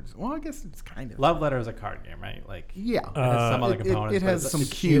of cards. Well, I guess it's kind of. Love Letter is a card game, right? Like Yeah. it has some other components. It but has it's- some it's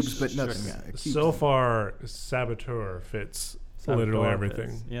cubes, but strict- nothing. Yeah, cubes. So far, Saboteur fits literally Saboteur everything.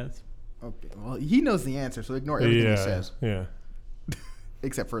 fits. Yes. Okay. Well, he knows the answer, so ignore everything he says, Yeah.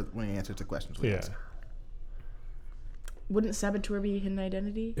 except for when he answers the questions we Yeah. ask. Wouldn't Saboteur be Hidden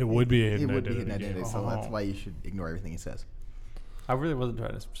Identity? It would be a It hidden would be identity. hidden identity, game. so that's Oh. why you should ignore everything he says. I really wasn't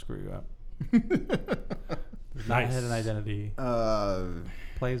trying to screw you up. It's not Nice. hidden identity.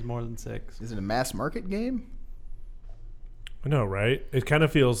 Plays more than 6. Is it a mass market game? I know, right? It kind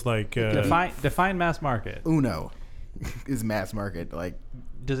of feels like Define mass market. Uno is mass market. Like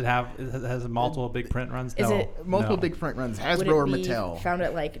Does it have? It has multiple big print runs. Is No. it multiple No. big print runs, Would Hasbro it or be Mattel. found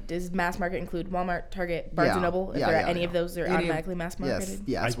at does mass market include Walmart, Target, Barnes and Noble? If there are any of those, they're Any of- automatically mass marketed. Yes,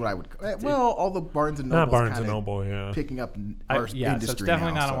 yeah, that's what I would. Well, all the Barnes and not Nobles Barnes and kinda Noble. Yeah. picking up I- our yeah, industry so it's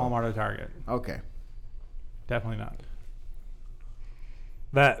definitely now, not a so- Walmart or Target. Okay, Definitely not.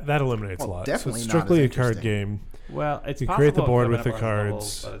 That eliminates Well, a lot. So definitely it's not as strictly a card interesting. game. Well, it's You possible create the it board could with have the Barnes and cards.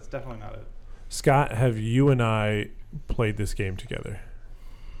 Nobles, but it's definitely not it. Scott, have you and I played this game together?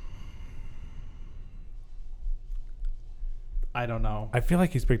 I don't know. I feel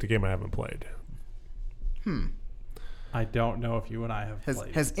like he's picked a game I haven't played. I don't know if you and I have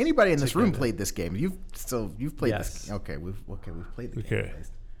played. Has anybody in this room together. played this game? You've played Yes. this. Okay, we've played the game. Okay. at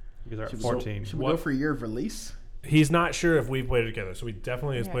least. You guys are at Should we 14. Go, should we What- go for year of release? He's not sure if we played it together, so he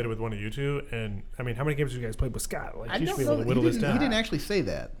definitely has Yeah. played it with one of you two. And I mean, how many games have you guys played with Scott? Like, I you should don't be able know. to whittle this He down. didn't actually say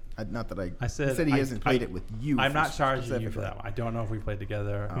that. Not that I. I said he I- hasn't played I- it with you. I'm for not charging you specifically. for that one. I don't know if we played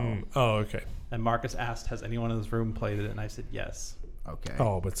together. Oh, okay. And Marcus asked, "Has anyone in this room played it?" And I said, "Yes." Okay.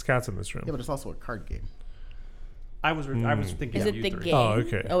 Oh, but Scott's in this room. Yeah, but it's also a card game. I was thinking Is of it you the three. game? Oh,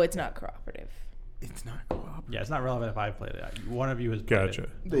 okay. Oh, it's not cooperative. It's not co-op. Yeah, it's not relevant if I've played it. One of you has played Gotcha. it.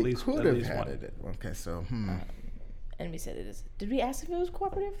 They at least, could at have least had one. it. Okay, so And we said it is. Did we ask if it was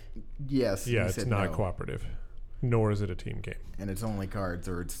cooperative? yes. Yeah, he it's said not no. cooperative, nor is it a team game. And it's only cards,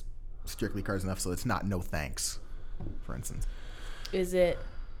 or it's strictly cards enough, so it's not no thanks. For instance. Is it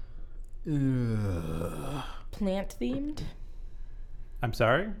Ugh. plant themed? I'm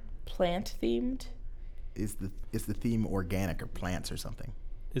sorry. Plant themed? Is the theme organic or plants or something?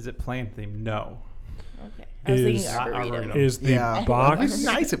 Is it plant themed? No. Okay. I was thinking Is- arboretum. Is the Yeah. box It'd be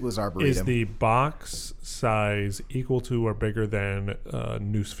nice if it was arboretum. is the box size equal to or bigger than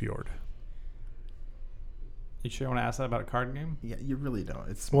Noosefjord? You sure you want to ask that about a card game? Yeah, you really don't.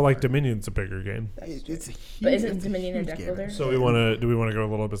 It's Well, like smaller. Dominion's a bigger game. It's a huge, But isn't it's a Dominion a huge deck game. builder? So do we want to go a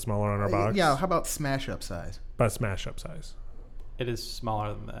little bit smaller on our box? Yeah, how about smash up size? About smash up size. It is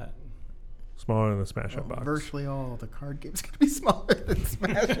smaller than that. Smaller than the smash up box. Virtually all the card games going to be smaller than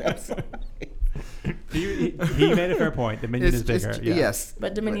smash up size. He made a fair point. Dominion is bigger. Yeah. Yes.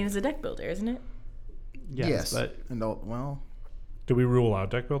 But Dominion is a deck builder, isn't it? Yes, but And well, Did we rule out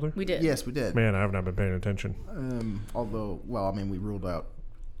deck builder? We did. yes, we did. Man, I have not been paying attention. Although, well, I mean, we ruled out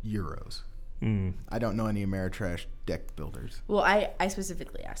Euros. Mm. I don't know any Ameritrash deck builders. Well, I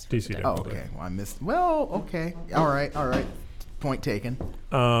specifically asked for DC the deck. Oh, builder. okay. Well, I missed. Well, okay. All right. Point taken.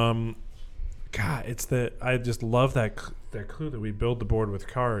 God, it's the I just love that clue that we build the board with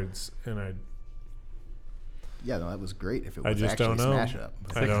cards, and Yeah, no, that was great. If it I was just actually don't know. smash up.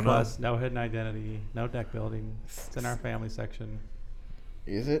 I don't know. 6+, no hidden identity, no deck building. It's in our family section.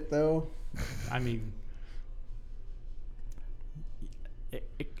 Is it though? I mean,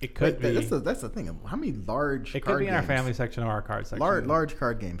 it could be. That's the thing. How many large? It could card be in our games- family section or our card section. Large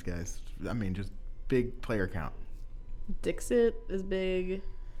card games, guys. I mean, just big player count. Dixit is big.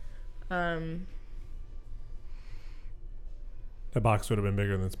 the box would have been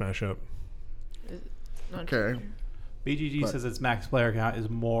bigger than smash up. Okay. BGG But- says its max player count is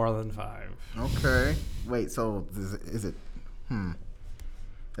more than 5. Okay. Wait. So is it?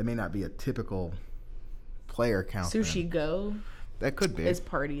 That may not be a typical player count. then. Sushi Go That could be. is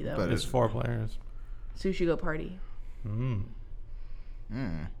party though. But It's 4 players. Sushi Go party. Mm.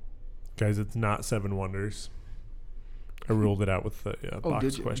 Guys, it's not Seven Wonders. I ruled it out with the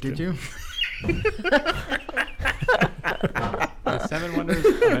box question. Did you? The 7 Wonders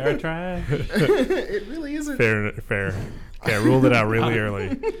Ameritrash. It really isn't. Fair. Okay, I ruled it out really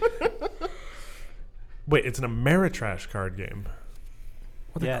early. Wait, it's an Ameritrash card game.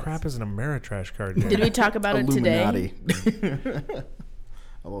 What the Yes. crap is an Ameritrash card game? Did we talk about it today? Illuminati.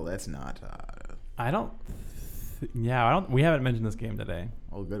 Although that's not. I don't. I don't. We haven't mentioned this game today.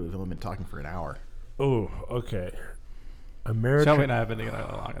 Oh, good. We've only been talking for an hour. Oh, okay. Shelby and Ameritrash. I have been together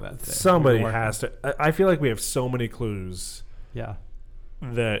along with that today. Somebody We've been working. has to. I feel like we have so many clues Yeah.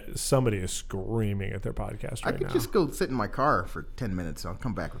 that somebody is screaming at their podcast I right could now. just go sit in my car for 10 minutes. I'll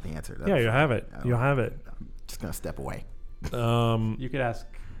come back with the answer. Yeah, you'll have it. You'll have it. I'm just going to step away. You could ask.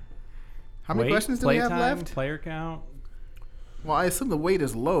 How many weight, questions do we have playtime, left? Player count. Well, I assume the weight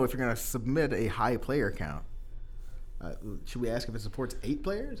is low if you're going to submit a high player count. Should we ask if it supports 8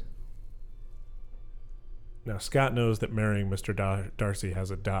 players? Now, Scott knows that marrying Mr. Darcy has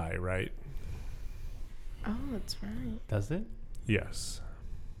a die, right? Oh, that's right. Does it? Yes.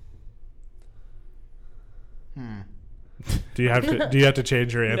 Do you have to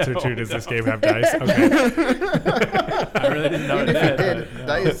change your answer to does this game have dice? Okay. I really didn't know it If it did. did, but no.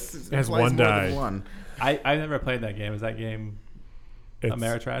 dice Has implies one more than die. one. I've never played that game. Is that game It's-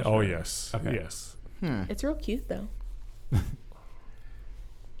 Ameritrash? Oh, or- yes. Okay. Yes. It's real cute though.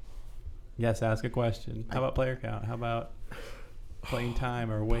 Yes, ask a question. How about player count? How about playing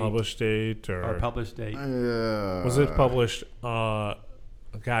time or weight Published date or published date? Was it published? God,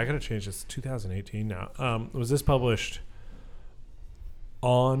 I gotta change this. 2018 now. Was this published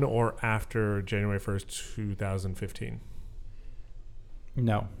on or after January 1st, 2015?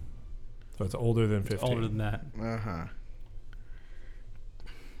 No, So it's older than 15. older than that. Uh-huh.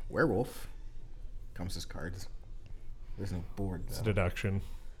 Werewolf. Comes as cards. There's no board, It's a though. deduction.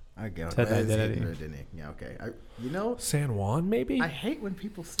 I get it. Ted That is Identity. hidden identity. Yeah, okay. San Juan, maybe? I hate when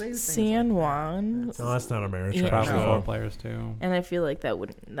people say things San like Juan. that. No, that's not Ameritrash. Yeah. Probably No. 4 players too. And I feel like that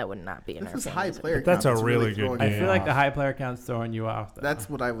would not be in This our is high families. player But that's count. a It's really good throwing I me feel like off. the high player count's throwing you off. Though. That's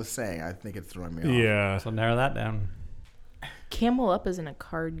what I was saying. I think it's throwing me off. Yeah. So narrow that down. Camel Up isn't a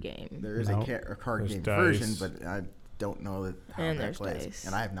card game. There is No. a card There's game dice. version, but I don't know how And that there's plays. dice.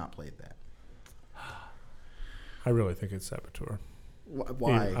 And I have not played that. I really think it's Saboteur.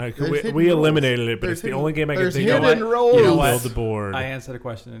 Why? We There's hidden we rolls. eliminated it, but There's it's the hidden- only game I can there's think hidden of. rolls. You know You what? build the board. I answered the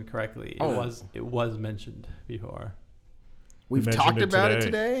question incorrectly. Oh. It was mentioned before. We've mentioned talked it about it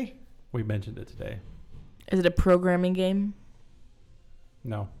today. today. We mentioned it today. Is it a programming game?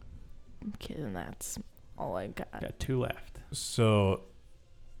 No, Okay, then that's all I got. got 2 left. So,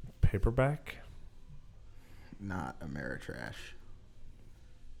 paperback? Not Ameritrash.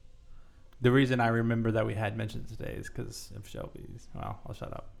 The reason I remember that we had mentioned it today is because of Shelby's. Well, I'll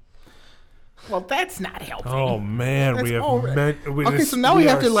shut up. Well, that's not helping. Oh man, That's we have all right. we Okay, so now we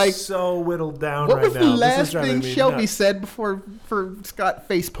have are to, like- so whittled down What right was now. the This is last driving thing me Shelby nuts. said for Scott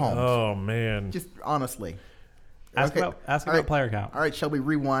facepalmed? Oh man, Just honestly. Ask Okay. about All right. player count All right, Shelby,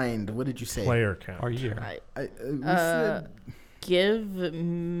 rewind. What did you say? player count. or year. We said Give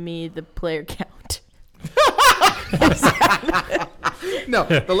me the player count. No,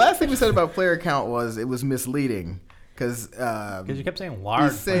 the last thing we said about player count was it was misleading because you kept saying large.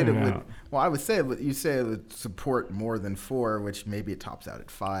 You said it player would. count. Well, I would say you said it would support more than 4, which maybe it tops out at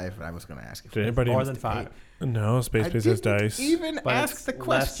 5. But I was going to ask if Did anybody More than 5. No, Space I Base has didn't dice. even But ask it's the less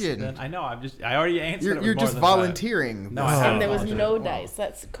question. than- I know. I already answered. it You're with more just than 5. volunteering. No, Oh. I And haven't there was volunteered. no Wow. dice.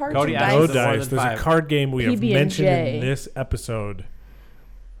 That's cards Cody and asked No dice. more dice. than There's a 5. card game we have PB&J. mentioned in this episode.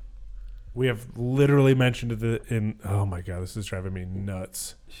 We have literally mentioned it in. Oh my god, this is driving me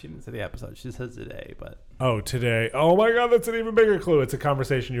nuts. She didn't say the episode. She says today, but Oh, today. Oh my god, that's an even bigger clue. It's a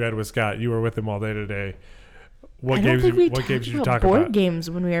conversation you had with Scott. You were with him all day today. What I don't games? think we What talked games did you about talk board about? games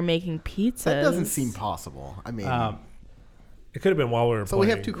when we were making pizzas. That doesn't seem possible. I mean, It could have been while we were so playing.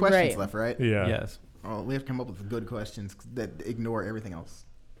 we have 2 questions Right. left, right? Yeah. yes. Oh, we have to come up with good questions that ignore everything else.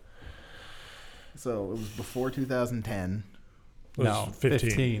 So it was before 2010, It was No,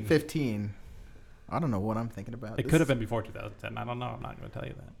 15. 15. I don't know what I'm thinking about. It could have been before 2010. I don't know. I'm not going to tell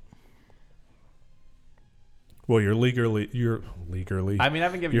you that. Well, you're legally. I mean,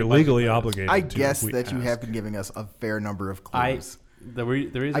 I've been giving You're you a bunch of legally clues. obligated. I to guess if we that you ask. have been giving us a fair number of clues. The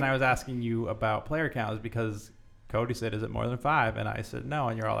reason I was asking you about player count is because Cody said, "Is it more than 5?" And I said, "No."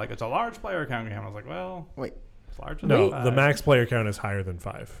 And you're all like, "It's a large player count game." I was like, "Well, Wait, it's larger No, than 5. the max player count is higher than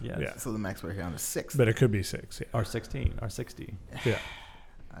 5. Yes. Yeah, so the max player count is 6. but it could be 6. Yeah. or 16 or 60." Yeah.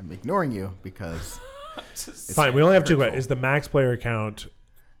 I'm ignoring you because it's Fine. We only have 2 hurtful. questions. Is the max player count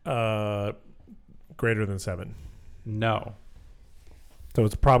greater than 7? No. So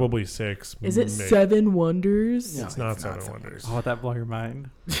it's probably 6. Is it maybe. 7 Wonders? No, It's not 7 Wonders. Oh, would that blow your mind?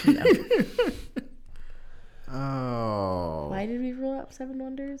 Oh. Why did we rule out 7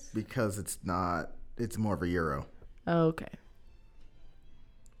 Wonders? Because it's not. It's more of a Euro. Oh, okay.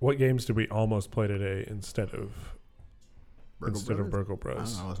 What games did we almost play today instead of Burgle Brothers? Burgle I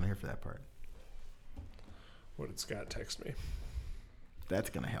Bros? don't know. I wasn't here for that part. What did Scott text me? That's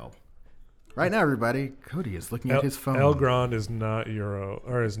gonna help. Right now, everybody, Cody is looking at his phone. El Grande is not Euro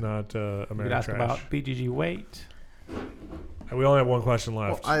or is not You could American ask Trash. about BGG weight. And we only have 1 question Well,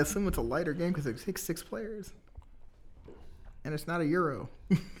 left. I assume it's a lighter game because it takes 6 players, and it's not a Euro.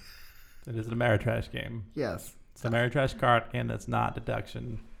 It is an Ameritrash game. Yes. It's an Ameritrash card, and it's not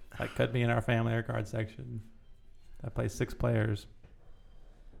deduction. That could be in our family or card section. That plays 6 players.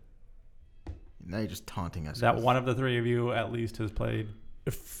 Now you're just taunting us. That with- one of the 3 of you at least has played.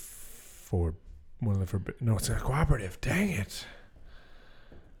 For one of the forbidden. No, it's a cooperative. Dang it.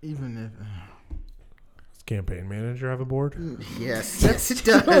 Even if. Does Campaign Manager have a board? Yes, yes, it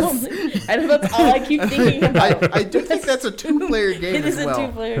does. I know that's all I keep thinking about. I do think that's a 2-player game It as is a well.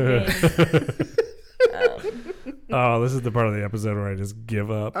 2-player game. Oh, this is the part of the episode where I just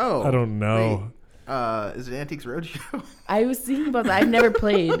give up. Oh, I don't know. Is it Antiques Roadshow? I was thinking about that. I've never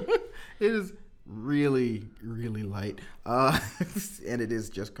played. It is really, really light. And it is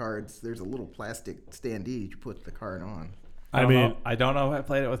just cards. There's a little plastic standee you put the card on. I mean, I don't know if I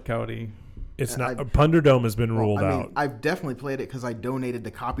played it with Cody. it's not. I- Punderdome has been ruled I mean, out. I've definitely played it because I donated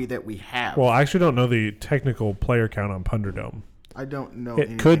the copy that we have. Well, I actually don't know the technical player count on Punderdome. I don't know. It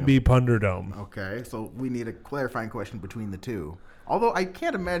anything could be Punderdome. Okay, so we need a clarifying question between the two. Although I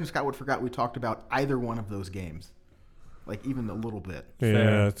can't imagine Scott would forgot we talked about either one of those games, like even a little bit. Yeah,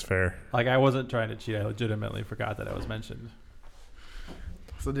 Fair. that's fair. Like, I wasn't trying to cheat. I legitimately forgot that it was mentioned.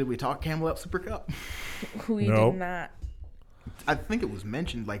 So did we talk Camel Up Super Cup? We Nope. did not. I think it was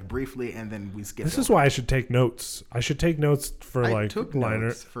mentioned like briefly, and then we skipped. This is why I should take notes. I should take notes for I like took liner.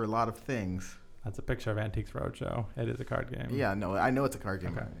 notes for a lot of things. That's a picture of Antiques Roadshow. It is a card game. Yeah, no, I know it's a card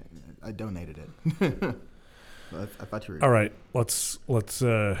game. Okay. I donated it. I thought you were. All right, let's ask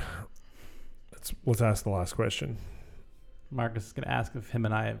the last question. Marcus is going to ask if him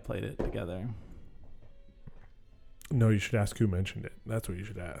and I have played it together. No, you should ask who mentioned it. That's what you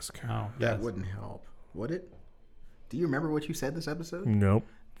should ask. Oh, That yes. wouldn't help, would it? Do you remember what you said this episode? Nope.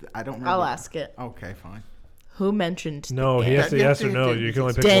 I don't remember. I'll ask it. Okay, fine. Who mentioned the No, he game? has to yes or no. You can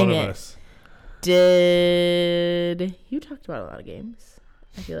only pick Dang one it. of us. Did you talked about a lot of games?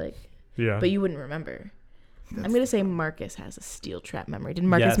 I feel like, Yeah. but you wouldn't remember. That's I'm gonna say Marcus has a steel trap memory. Did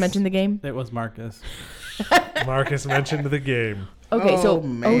Marcus Yes. mention the game? It was Marcus. Marcus mentioned the game. Okay, Oh, so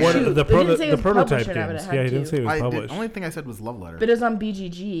man. What shoot. the But he didn't say it the was prototype published or not, but it games? had Yeah, he to. didn't say it was The published. only thing I said was Love Letter. But it was on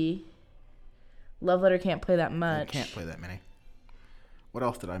BGG. Love Letter can't play that I much. can't play that many. What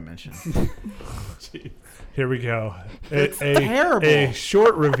else did I mention? Here we go. It's terrible. A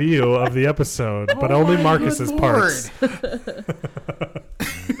short review of the episode, but only my Marcus's good parts.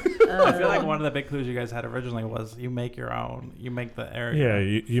 I feel like one of the big clues you guys had originally was you make your own. You make the area. Yeah,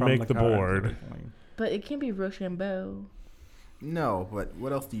 you from make the cards board. originally. But it can't be Rochambeau. No, but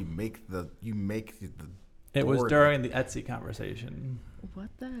what else do you make? You make It was Or- during the Etsy conversation. What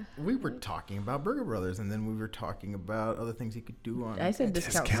the? We were talking about Burger Brothers, and then we were talking about other things you could do on. I said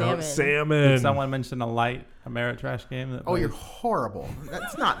discount Discount salmon. salmon. Did someone mention a light Ameritrash game? That Oh, you're plays- horrible.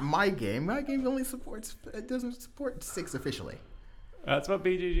 That's not my game. My game only supports. It doesn't support 6 officially. That's what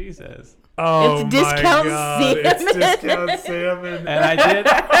BGG says. Oh It's discount my God. It's salmon. discount salmon. And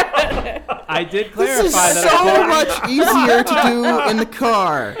I did This is clarify that so much easier to do in the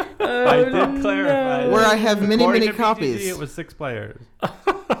car, I did clarify where I have many, according many to BGG, copies. it was 6 players.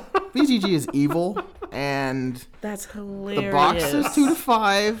 BGG is evil, and That's hilarious. the box is 2 to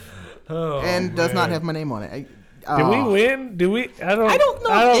 5, Oh, and does not man. have my name on it. Did we win? Do we? I don't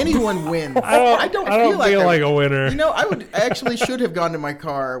know if anyone wins. I don't feel feel like a winner. You know, I actually should have gone to my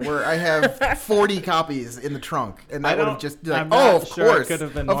car where I have 40 copies in the trunk, and I that would have don't- just been like, I'm not oh, of sure it course, could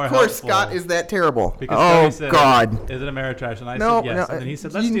have been of more course, helpful. Scott is that terrible. Because Oh Cody said, God. Is it Ameritrash? And I No, said yes. no, and then he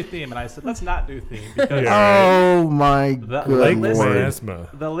said, let's you- do theme. And I said, let's not do theme. Because Yeah. Oh my The- good like Lake lord! Miasma.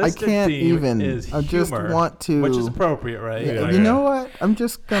 the I listed can't theme even. is I just humor, want to. which is appropriate, right? Yeah, Like, you know what? I'm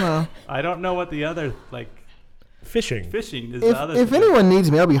just gonna. I don't know what the other, like, Fishing. fishing is the If, other if thing. anyone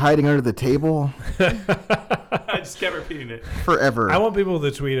needs me, I'll be hiding under the table I just kept repeating it. forever. I want people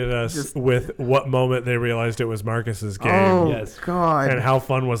to tweet at us Just- with what moment they realized it was Marcus's game. Oh Yes. God! And how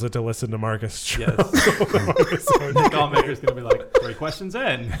fun was it to listen to Marcus? Yes. Nick Allmaker's going to be like, 3 questions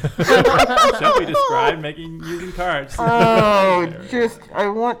in. Shall we describe using cards? Oh, just I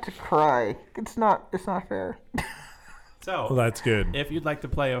want to cry. It's not fair. So, Well, that's good. if you'd like to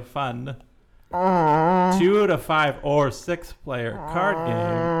play a fun 2 to 5 or 6 player card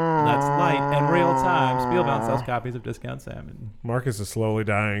game that's light and real time, Spielbound sells copies of Discount Salmon. Marcus is slowly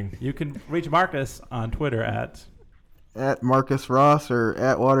dying. You can reach Marcus on Twitter at Marcus Ross or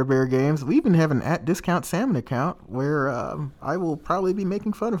at Waterbear Games. We even have an at Discount Salmon account where I will probably be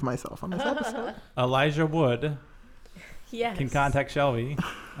making fun of myself on this episode. Elijah Wood. Yes. Can contact Shelby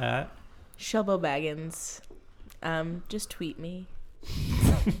at Shelbo Baggins. Just tweet me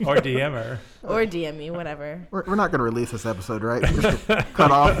or DM her. or DM me, whatever. We're not going to release this episode, right? We're just gonna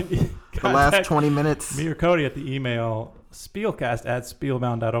cut off the last Contact 20 minutes. me or Cody at the email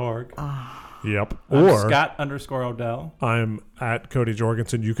spielcast@spielbound.org. Yep. I'm Or Scott_Odell. I'm at Cody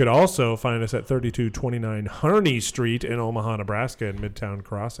Jorgensen. You could also find us at 3229 Harney Street in Omaha, Nebraska in Midtown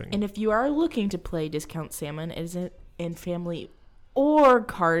Crossing. And if you are looking to play Discount Salmon, it isn't in family or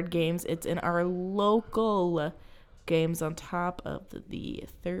card games. It's in our local games on top of the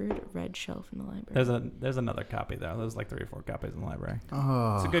third red shelf in the library. There's another copy though. There's like 3 or 4 copies in the library.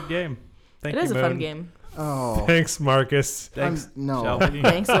 Oh. It's a good game. Thank It you, is a fun Moon. game. Oh. Thanks, Marcus. Thanks, No. Shelby.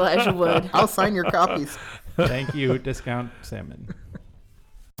 Thanks, Elijah Wood. I'll sign your copies. Thank you, Discount Salmon.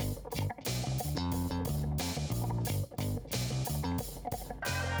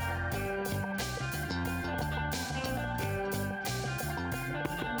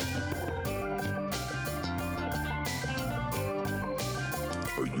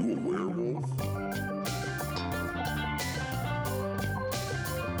 Are you a werewolf?